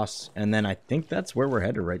across. And then I think that's where we're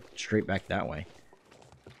headed, right straight back that way.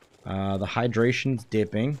 The hydration's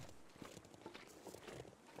dipping.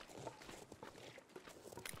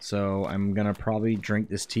 So I'm gonna probably drink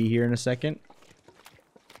this tea here in a second.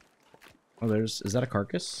 Oh, is that a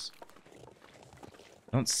carcass?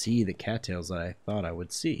 I don't see the cattails that I thought I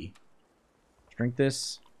would see. Drink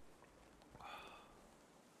this.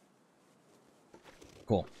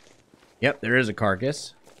 Cool. Yep, there is a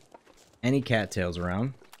carcass. Any cattails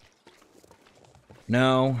around?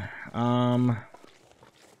 No. Let's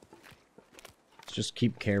just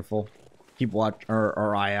keep careful. Keep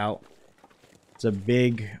our eye out. It's a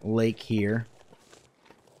big lake here.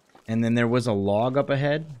 And then there was a log up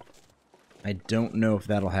ahead. I don't know if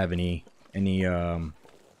that'll have any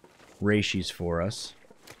reishi for us.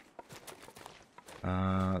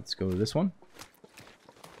 Let's go to this one.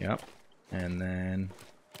 Yep. And then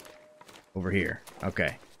over here.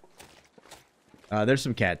 Okay. There's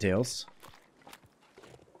some cattails.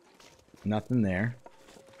 Nothing there.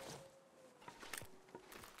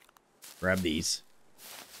 Grab these.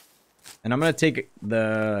 And I'm going to take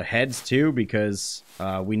the heads too because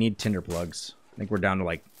we need tinder plugs. I think we're down to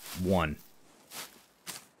like 1.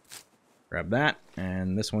 Grab that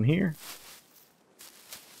and this one here.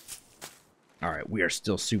 Alright, we are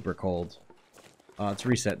still super cold. Let's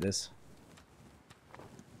reset this.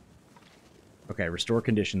 Okay, restore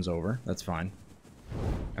conditions over. That's fine.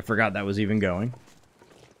 I forgot that was even going.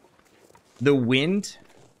 The wind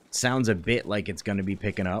sounds a bit like it's going to be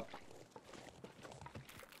picking up.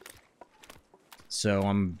 So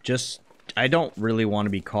I don't really want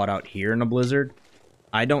to be caught out here in a blizzard.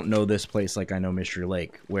 I don't know this place like I know Mystery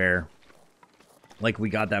Lake, where, like, we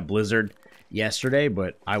got that blizzard yesterday,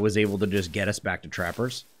 but I was able to just get us back to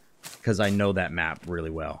Trappers, because I know that map really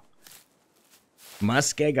well.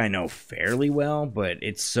 Muskeg I know fairly well, but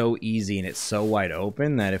it's so easy and it's so wide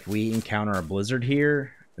open that if we encounter a blizzard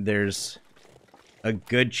here, there's a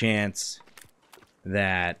good chance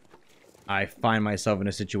that I find myself in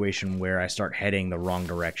a situation where I start heading the wrong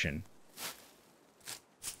direction.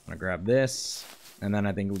 I'm gonna grab this, and then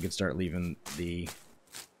I think we could start leaving the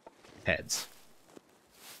heads.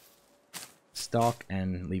 Stalk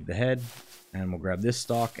and leave the head, and we'll grab this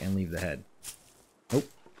stalk and leave the head. Oh,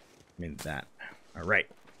 I mean that. All right.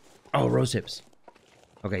 Oh, rose hips.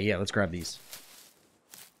 Okay, yeah, let's grab these.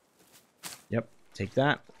 Yep, take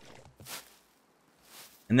that.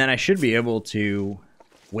 And then I should be able to,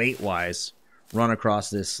 weight-wise, run across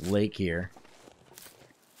this lake here.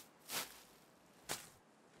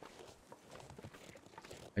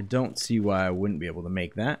 I don't see why I wouldn't be able to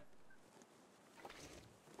make that.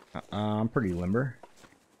 I'm pretty limber.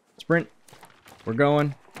 Sprint. We're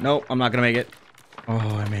going. Nope, I'm not going to make it. Oh,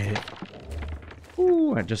 I made it.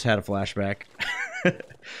 Ooh, I just had a flashback.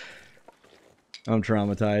 I'm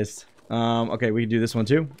traumatized. Okay, we can do this one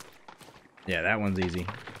too. Yeah, that one's easy.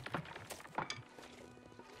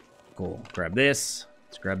 Cool. Grab this.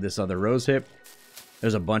 Let's grab this other rose hip.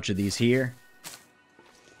 There's a bunch of these here.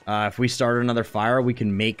 If we start another fire, we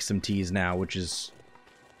can make some teas now, which is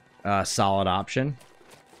a solid option.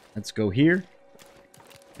 Let's go here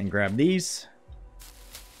and grab these.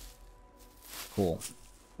 Cool.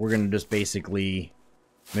 We're going to just basically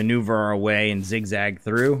maneuver our way and zigzag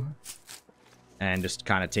through and just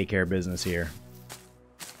kind of take care of business here.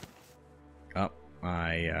 Oh,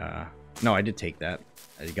 no, I did take that.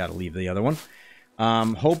 I got to leave the other one.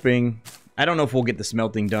 Hoping, I don't know if we'll get the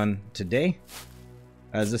smelting done today,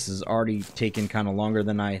 as this has already taken kind of longer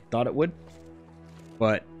than I thought it would.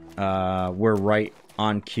 But we're right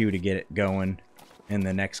on cue to get it going in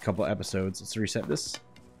the next couple episodes. Let's reset this.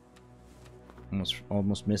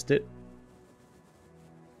 Almost missed it.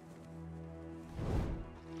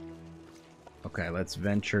 Okay, let's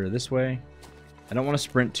venture this way. I don't want to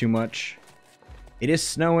sprint too much. It is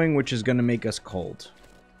snowing, which is going to make us cold.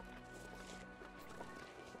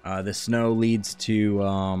 The snow leads to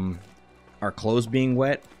our clothes being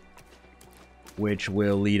wet, which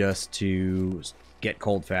will lead us to get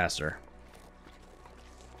cold faster.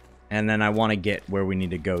 And then I want to get where we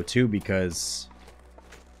need to go too, because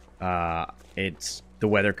the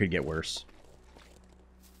weather could get worse.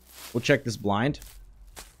 We'll check this blind.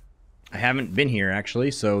 I haven't been here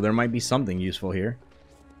actually, so there might be something useful here.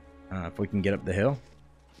 If we can get up the hill.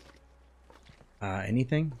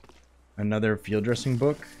 Anything? Another field dressing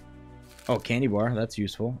book. Oh, candy bar, that's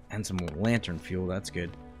useful. And some lantern fuel, that's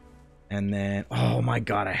good. And then, oh my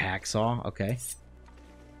god, a hacksaw. Okay.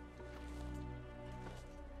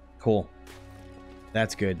 Cool.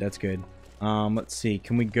 That's good, that's good. Let's see,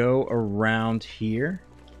 can we go around here?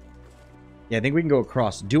 Yeah, I think we can go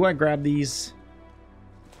across. Do I grab these?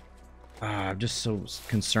 I'm just so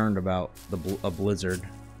concerned about a blizzard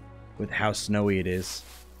with how snowy it is.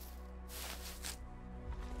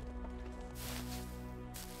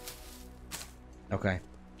 Okay.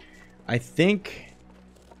 I think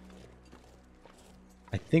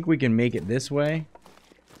we can make it this way.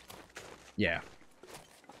 Yeah.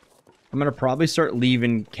 I'm going to probably start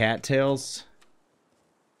leaving cattails.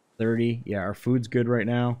 30. Yeah, our food's good right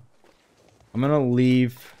now. I'm going to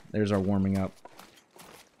leave... There's our warming up.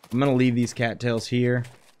 I'm going to leave these cattails here.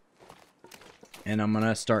 And I'm going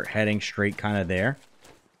to start heading straight kind of there.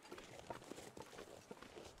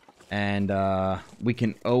 And we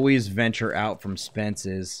can always venture out from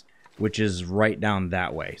Spence's, which is right down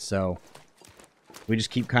that way. So we just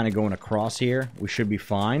keep kind of going across here. We should be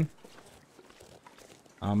fine.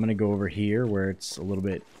 I'm going to go over here where it's a little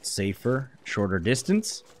bit safer, shorter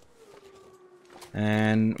distance.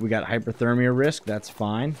 And we got hypothermia risk. That's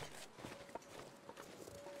fine.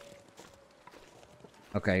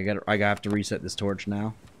 Okay, I have to reset this torch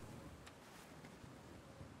now.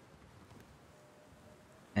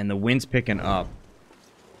 And the wind's picking up.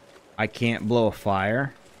 I can't blow a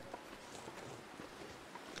fire.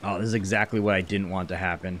 Oh, this is exactly what I didn't want to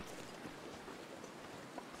happen.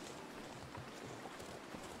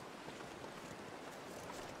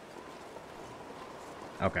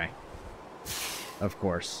 Okay. Of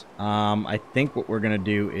course. I think what we're gonna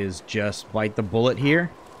do is just bite the bullet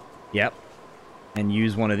here. Yep. And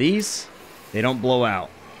use one of these. They don't blow out.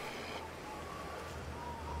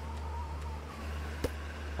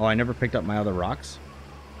 Oh, I never picked up my other rocks.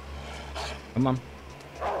 Come on.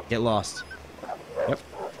 Get lost. Yep.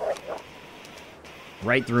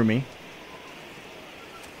 Right through me.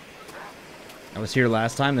 I was here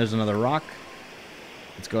last time. There's another rock.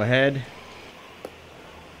 Let's go ahead.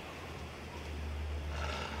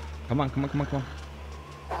 Come on, come on, come on, come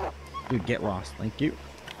on. Dude, get lost. Thank you.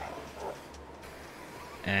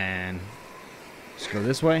 And just go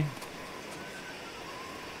this way.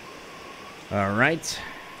 All right.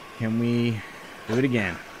 Can we do it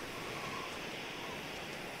again?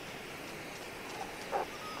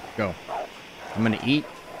 Go. I'm gonna eat.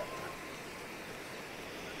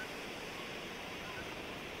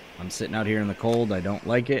 I'm sitting out here in the cold. I don't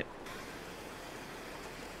like it.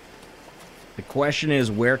 The question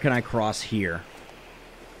is, where can I cross here?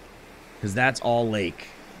 Because that's all lake.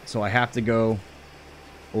 So I have to go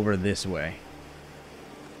over this way.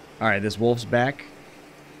 Alright, this wolf's back.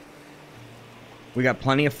 We got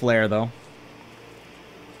plenty of flare, though.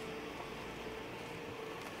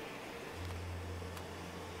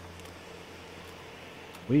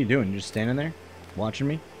 What are you doing? You just standing there? Watching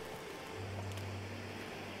me?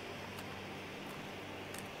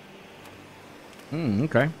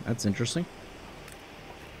 Okay. That's interesting.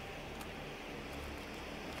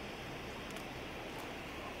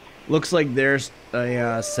 Looks like there's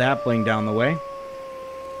a sapling down the way.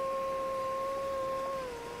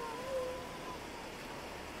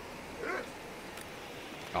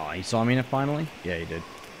 Oh, he saw me finally? Yeah, he did.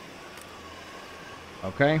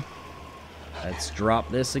 Okay. Let's drop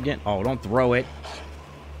this again. Oh, don't throw it.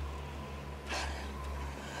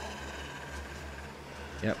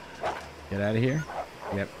 Yep. Get out of here.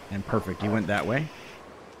 Yep. And perfect. He went that way.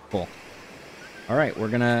 Cool. All right. We're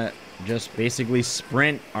going to just basically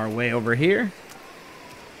sprint our way over here.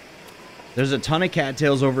 There's a ton of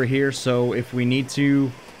cattails over here. So if we need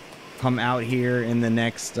to come out here in the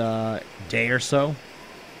next day or so,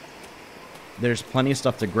 there's plenty of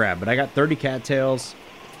stuff to grab. But I got 30 cattails.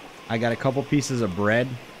 I got a couple pieces of bread.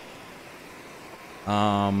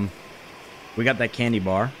 We got that candy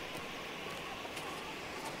bar.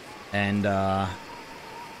 And I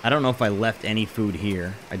don't know if I left any food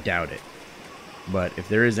here. I doubt it. But if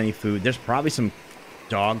there is any food, there's probably some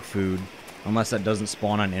dog food, unless that doesn't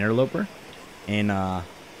spawn on Interloper, in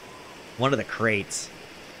one of the crates.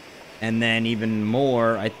 And then even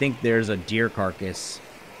more, I think there's a deer carcass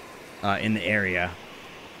in the area.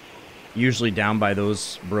 Usually down by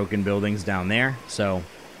those broken buildings down there. So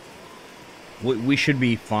we should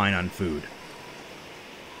be fine on food.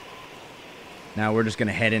 Now we're just going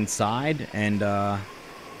to head inside, and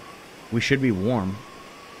we should be warm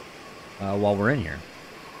while we're in here.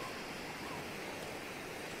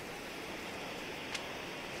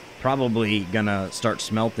 Probably going to start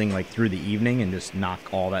smelting like through the evening and just knock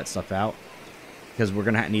all that stuff out. Because we're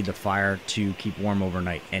going to need the fire to keep warm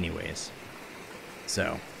overnight anyways.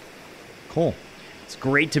 So, cool. It's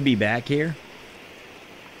great to be back here.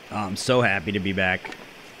 I'm so happy to be back.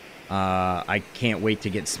 I can't wait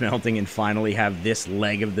to get smelting and finally have this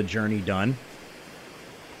leg of the journey done.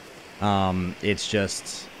 It's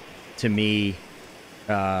just, to me,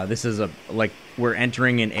 this is like we're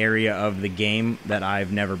entering an area of the game that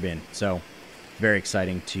I've never been. So, very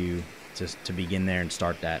exciting to begin there and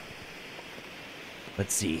start that.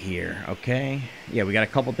 Let's see here. Okay. Yeah, we got a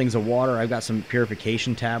couple things of water. I've got some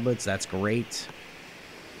purification tablets. That's great.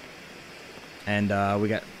 And we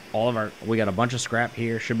got a bunch of scrap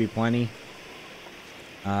here. Should be plenty.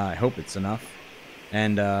 I hope it's enough.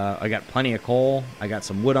 And I got plenty of coal. I got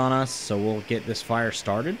some wood on us, so we'll get this fire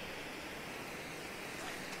started.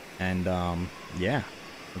 And yeah,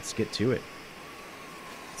 let's get to it.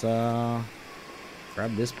 Let's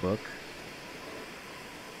grab this book.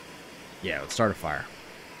 Yeah, let's start a fire.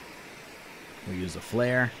 We'll use a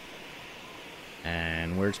flare.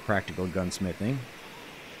 And where's practical gunsmithing?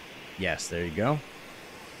 Yes, there you go.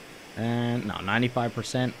 And no,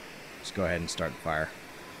 95%. Let's go ahead and start the fire.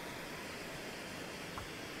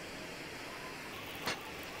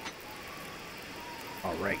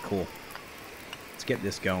 Alright, cool. Let's get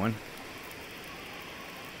this going.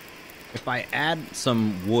 If I add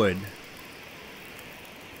some wood,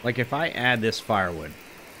 like if I add this firewood,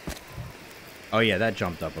 oh yeah, that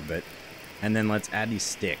jumped up a bit. And then let's add these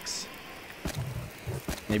sticks.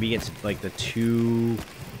 Maybe get to like the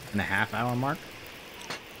 2.5 hour mark.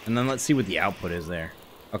 And then let's see what the output is there.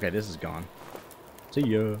 Okay, this is gone. See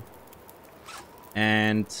ya.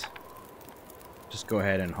 And just go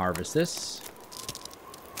ahead and harvest this.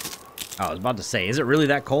 Oh, I was about to say, is it really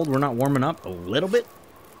that cold? We're not warming up a little bit?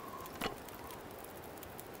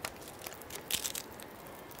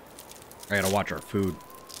 I gotta watch our food.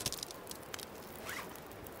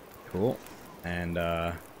 Cool. And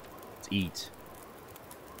let's eat.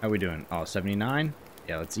 How are we doing? Oh, 79?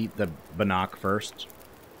 Yeah, let's eat the bannock first.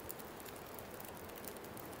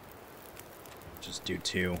 Just do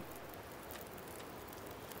 2.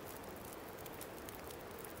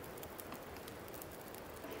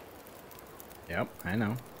 Yep, I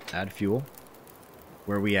know. Add fuel.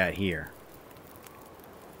 Where are we at here?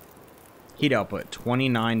 Heat output,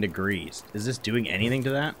 29 degrees. Is this doing anything to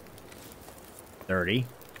that? 30.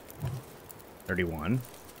 31.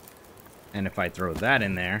 And if I throw that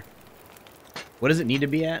in there, what does it need to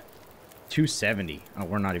be at? 270. Oh,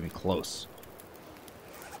 we're not even close.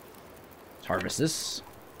 Let's harvest this.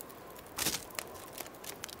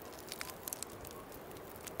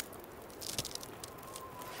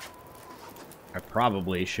 I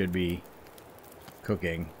probably should be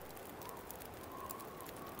cooking.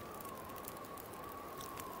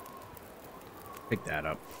 Pick that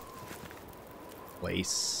up.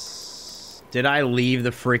 Place. Did I leave the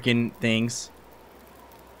freaking things?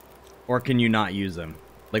 Or can you not use them?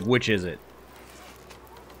 Like, which is it?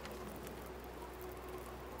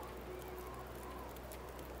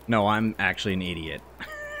 No, I'm actually an idiot.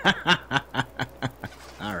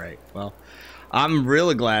 Alright, well. I'm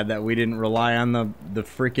really glad that we didn't rely on the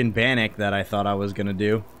freaking bannock that I thought I was gonna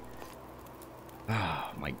do.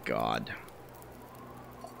 Oh, my God.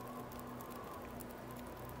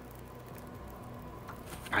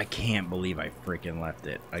 I can't believe I freaking left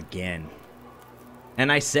it again. And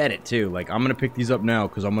I said it too, like, I'm gonna pick these up now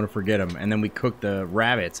because I'm gonna forget them. And then we cook the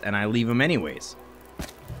rabbits and I leave them anyways.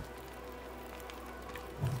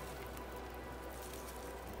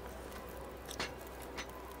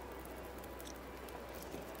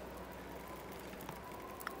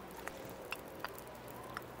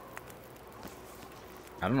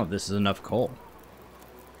 I don't know if this is enough coal.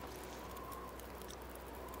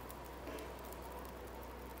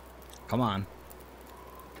 Come on.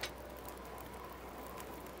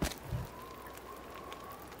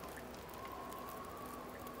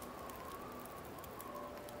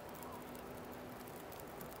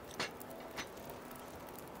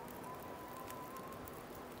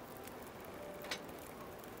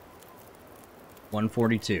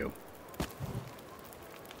 $142.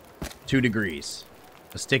 2 degrees.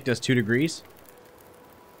 The stick does 2 degrees?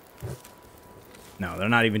 No, they're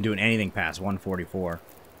not even doing anything past 144.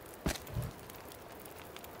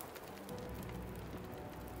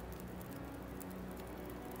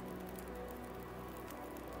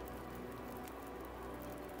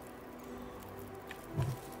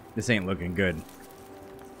 This ain't looking good.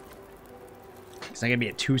 It's not gonna be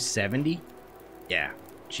at 270? Yeah.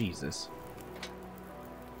 Jesus.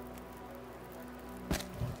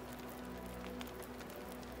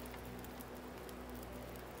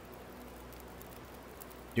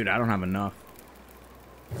 Dude, I don't have enough.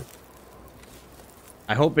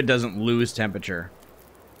 I hope it doesn't lose temperature.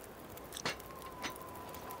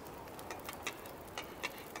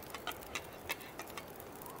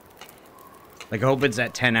 Like, I hope it's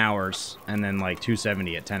at 10 hours, and then, like,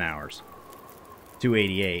 270 at 10 hours.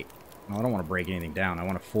 288. Oh, I don't want to break anything down. I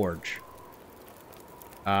want to forge.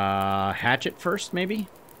 Hatchet first, maybe?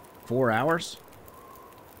 4 hours?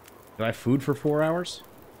 Do I have food for 4 hours?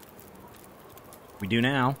 We do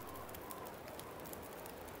now.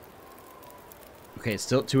 Okay, it's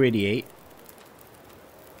still at 288.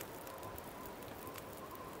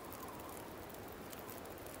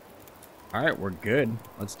 Alright, we're good.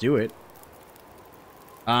 Let's do it.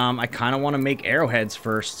 I kind of want to make arrowheads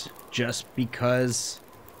first, just because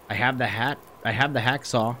I have the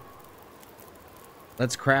hacksaw.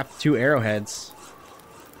 Let's craft 2 arrowheads.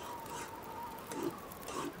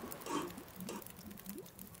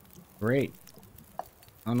 Great.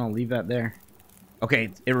 Oh no, leave that there.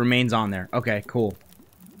 Okay, it remains on there. Okay, cool.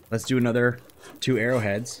 Let's do another 2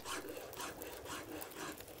 arrowheads.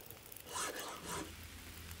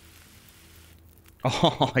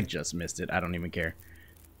 Oh, I just missed it. I don't even care.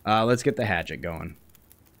 Let's get the hatchet going.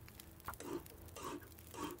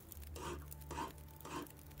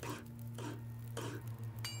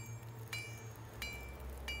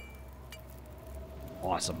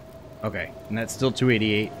 Awesome. Okay, and that's still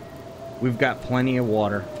 288. We've got plenty of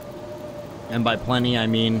water. And by plenty, I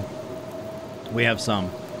mean we have some.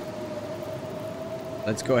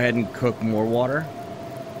 Let's go ahead and cook more water.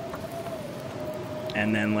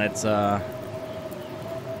 And then let's,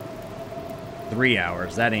 3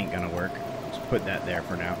 hours. That ain't gonna work. Just put that there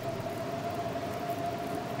for now.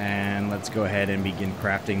 And let's go ahead and begin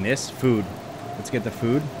crafting this. Food. Let's get the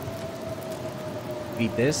food.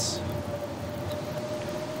 Eat this.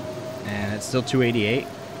 And it's still 288.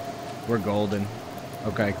 We're golden.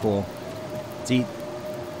 Okay, cool. Let's eat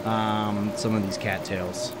some of these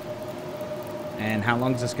cattails. And how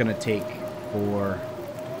long is this gonna take for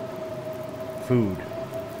food?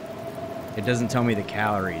 It doesn't tell me the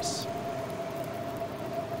calories.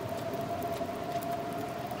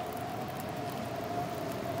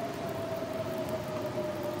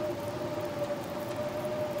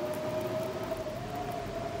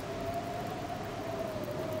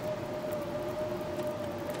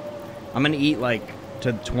 I'm gonna eat like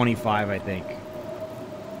to 25, I think.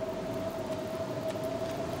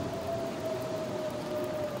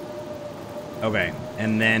 Okay,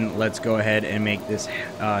 and then let's go ahead and make this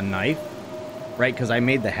knife, right? Because I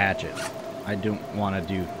made the hatchet. I don't want to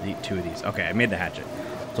do the 2 of these. Okay, I made the hatchet.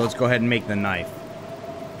 So let's go ahead and make the knife.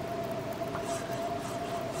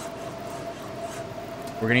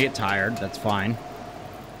 We're gonna get tired. That's fine.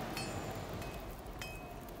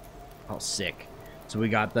 Oh, sick. So we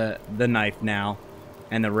got the knife now,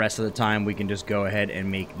 and the rest of the time we can just go ahead and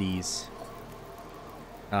make these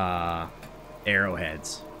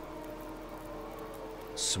arrowheads.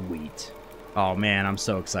 Sweet. Oh man, I'm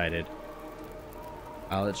so excited.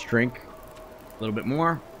 Let's drink a little bit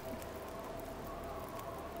more.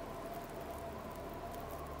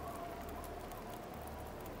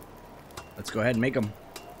 Let's go ahead and make them.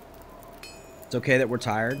 It's okay that we're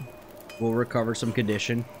tired. We'll recover some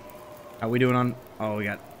condition. How we doing on... Oh, we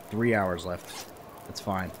got 3 hours left. That's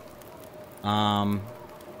fine. How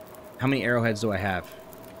many arrowheads do I have?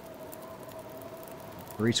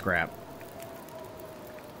 3 scrap.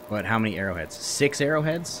 But how many arrowheads? 6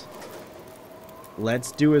 arrowheads?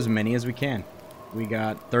 Let's do as many as we can. We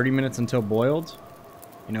got 30 minutes until boiled.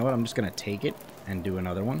 You know what? I'm just going to take it and do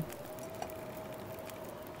another one.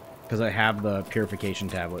 Because I have the purification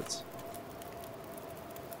tablets.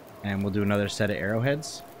 And we'll do another set of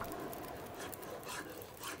arrowheads.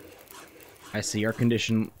 I see our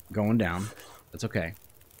condition going down. That's okay.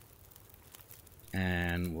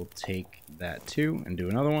 And we'll take that too and do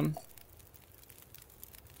another one.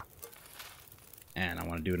 And I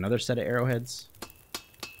want to do another set of arrowheads.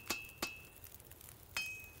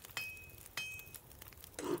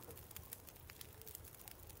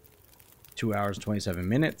 Two hours, 27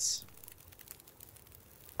 minutes.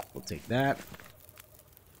 We'll take that.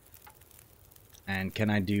 And can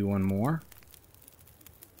I do one more?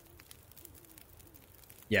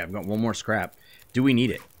 Yeah, I've got one more scrap. Do we need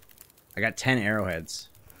it? I got 10 arrowheads.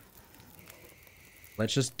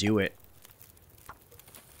 Let's just do it.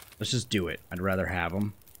 Let's just do it. I'd rather have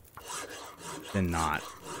them than not.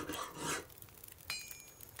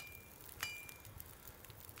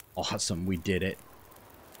 Awesome, we did it.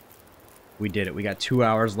 We did it. We got 2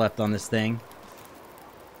 hours left on this thing.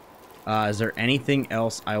 Is there anything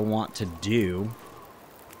else I want to do?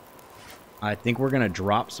 I think we're going to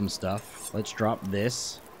drop some stuff. Let's drop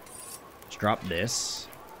this. Let's drop this.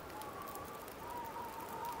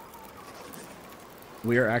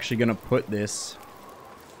 We are actually going to put this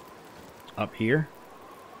up here.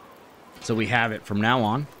 So we have it from now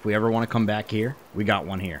on. If we ever want to come back here, we got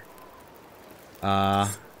one here.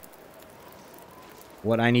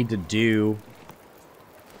 What I need to do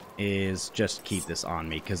is just keep this on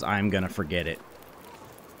me because I'm going to forget it.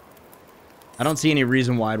 I don't see any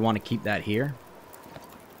reason why I'd want to keep that here.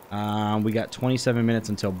 We got 27 minutes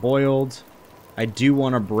until boiled. I do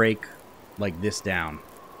want to break like this down.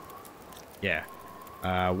 Yeah.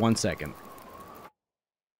 1 second.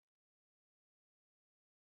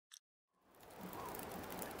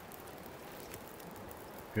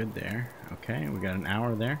 Good there. Okay, we got an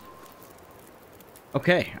hour there.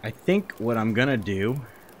 Okay, I think what I'm gonna do,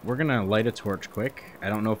 we're gonna light a torch quick. I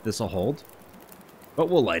don't know if this will hold, but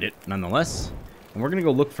we'll light it nonetheless. And we're gonna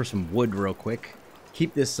go look for some wood real quick.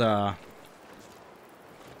 Keep this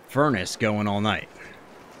furnace going all night.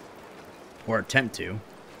 Or attempt to.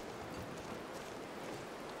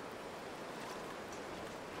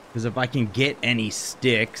 Because if I can get any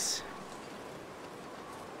sticks,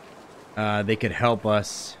 they could help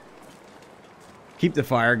us keep the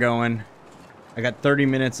fire going. I got 30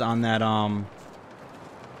 minutes on that,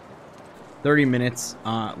 30 minutes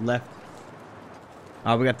left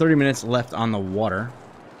We got 30 minutes left on the water.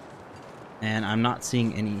 And I'm not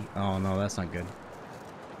seeing any... Oh, no, that's not good.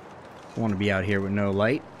 I want to be out here with no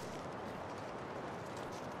light.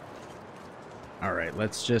 Alright,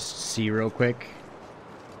 let's just see real quick.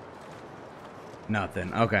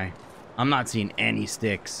 Nothing. Okay. I'm not seeing any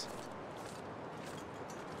sticks.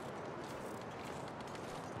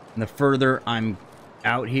 And the further I'm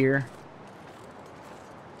out here,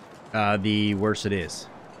 the worse it is.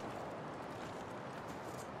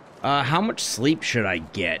 How much sleep should I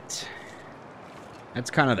get? That's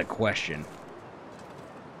kind of the question.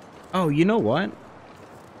 Oh, you know what?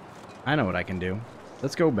 I know what I can do.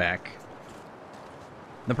 Let's go back.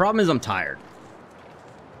 The problem is I'm tired.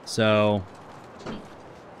 So,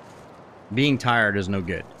 being tired is no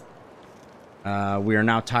good. We are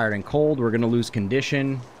now tired and cold. We're going to lose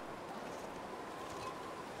condition.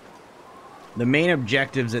 The main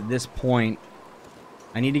objectives at this point,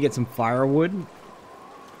 I need to get some firewood.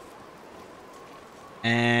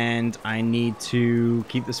 And I need to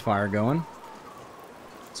keep this fire going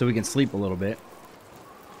so we can sleep a little bit.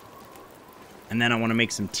 And then I want to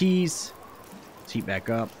make some teas. Heat back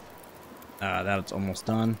up. That's almost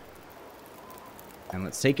done. And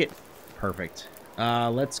let's take it. Perfect.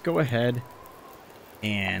 Let's go ahead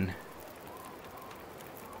and...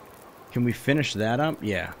 Can we finish that up?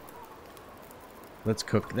 Yeah. Let's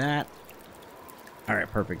cook that.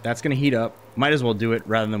 Alright, perfect. That's going to heat up. Might as well do it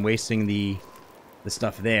rather than wasting the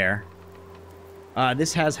stuff there.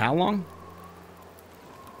 This has how long?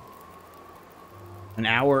 An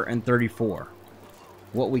hour and 34.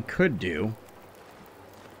 What we could do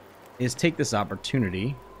is take this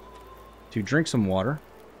opportunity to drink some water,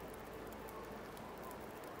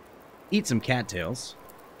 eat some cattails,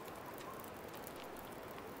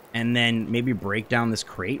 and then maybe break down this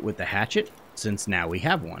crate with the hatchet, since now we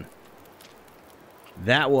have one.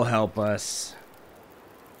 That will help us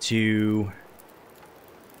to...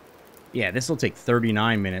 Yeah, this will take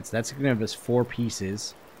 39 minutes. That's going to give us 4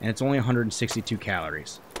 pieces, and it's only 162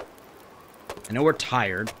 calories. I know we're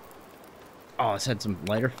tired. Oh, it's had some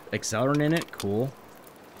lighter accelerant in it. Cool.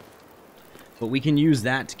 But we can use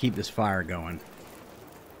that to keep this fire going.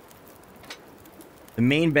 The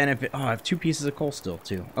main benefit... Oh, I have 2 pieces of coal still,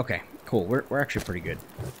 too. Okay, cool. We're actually pretty good.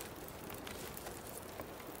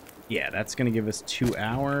 Yeah, that's going to give us 2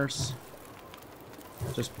 hours.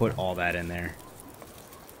 Just put all that in there.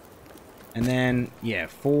 And then, yeah,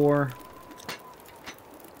 4.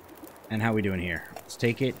 And how we doing here? Let's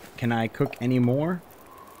take it. Can I cook any more?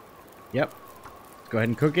 Yep. Let's go ahead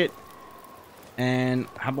and cook it. And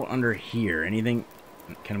how about under here? Anything?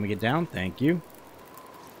 Can we get down? Thank you.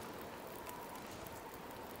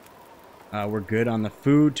 We're good on the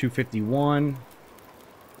food. 251.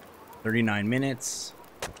 39 minutes.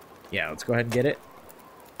 Yeah, let's go ahead and get it.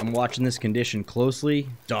 I'm watching this condition closely.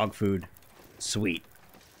 Dog food. Sweet.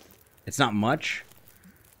 It's not much,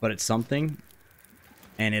 but it's something.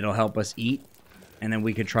 And it'll help us eat. And then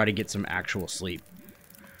we could try to get some actual sleep.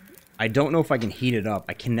 I don't know if I can heat it up.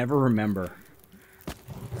 I can never remember.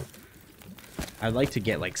 I'd like to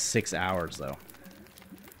get like 6 hours, though.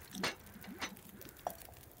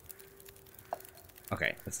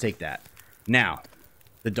 Okay, let's take that. Now,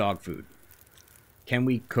 the dog food. Can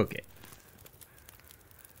we cook it?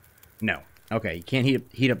 No. Okay, you can't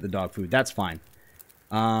heat up the dog food. That's fine.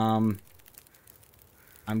 I'm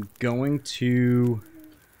going to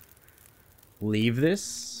leave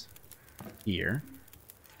this here.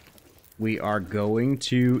 We are going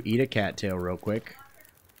to eat a cattail real quick.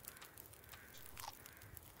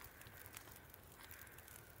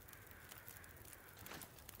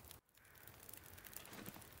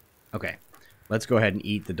 Okay, let's go ahead and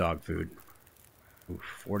eat the dog food. Ooh,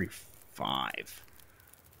 45.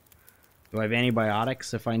 Do I have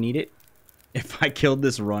antibiotics if I need it? If I killed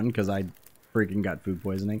this run because I freaking got food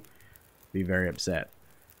poisoning, I'd be very upset.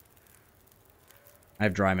 I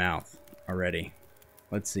have dry mouth already.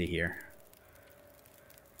 Let's see here.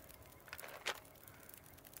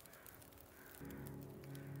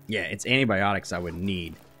 Yeah, it's antibiotics I would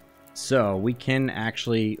need. So we can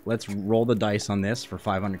actually, let's roll the dice on this for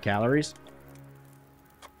 500 calories.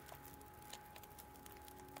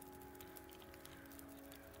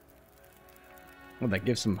 Well, that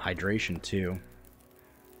gives some hydration too.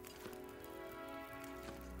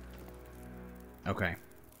 Okay.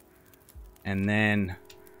 And then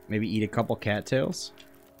maybe eat a couple cattails.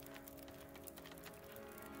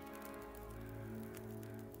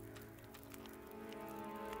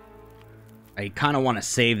 I kind of want to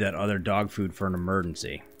save that other dog food for an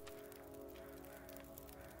emergency.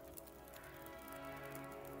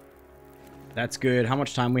 That's good. How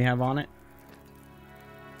much time we have on it?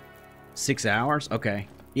 6 hours? Okay.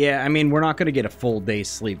 Yeah, I mean, we're not going to get a full day's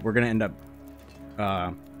sleep. We're going to end up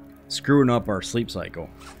screwing up our sleep cycle.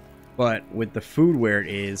 But with the food where it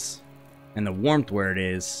is and the warmth where it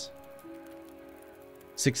is,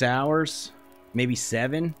 6 hours, maybe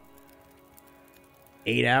 7,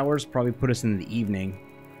 8 hours probably put us in the evening.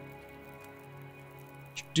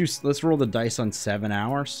 Let's roll the dice on 7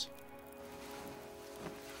 hours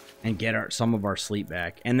and get some of our sleep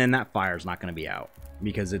back. And then that fire's not going to be out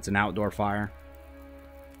because it's an outdoor fire.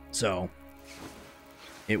 So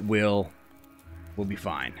it will be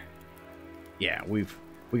fine. Yeah, we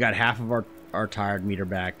got half of our tired meter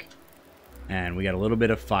back, and we got a little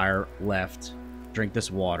bit of fire left. Drink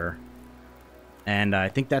this water, and I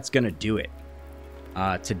think that's gonna do it.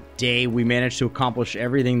 Today we managed to accomplish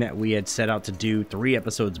everything that we had set out to do 3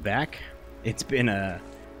 episodes back. It's been a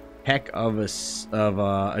heck of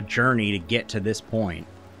a journey to get to this point,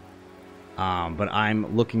 but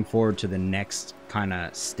I'm looking forward to the next kind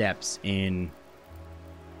of steps in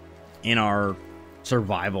our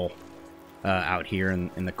survival out here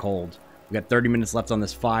in the cold. We got 30 minutes left on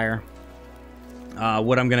this fire.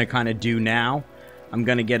 What I'm going to kind of do now, I'm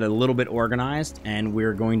going to get a little bit organized, and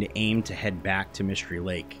we're going to aim to head back to Mystery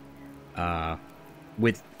Lake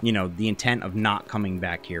with, you know, the intent of not coming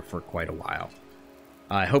back here for quite a while.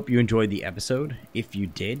 I hope you enjoyed the episode. If you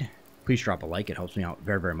did, please drop a like. It helps me out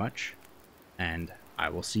very, very much. And I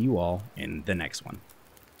will see you all in the next one.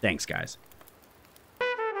 Thanks, guys.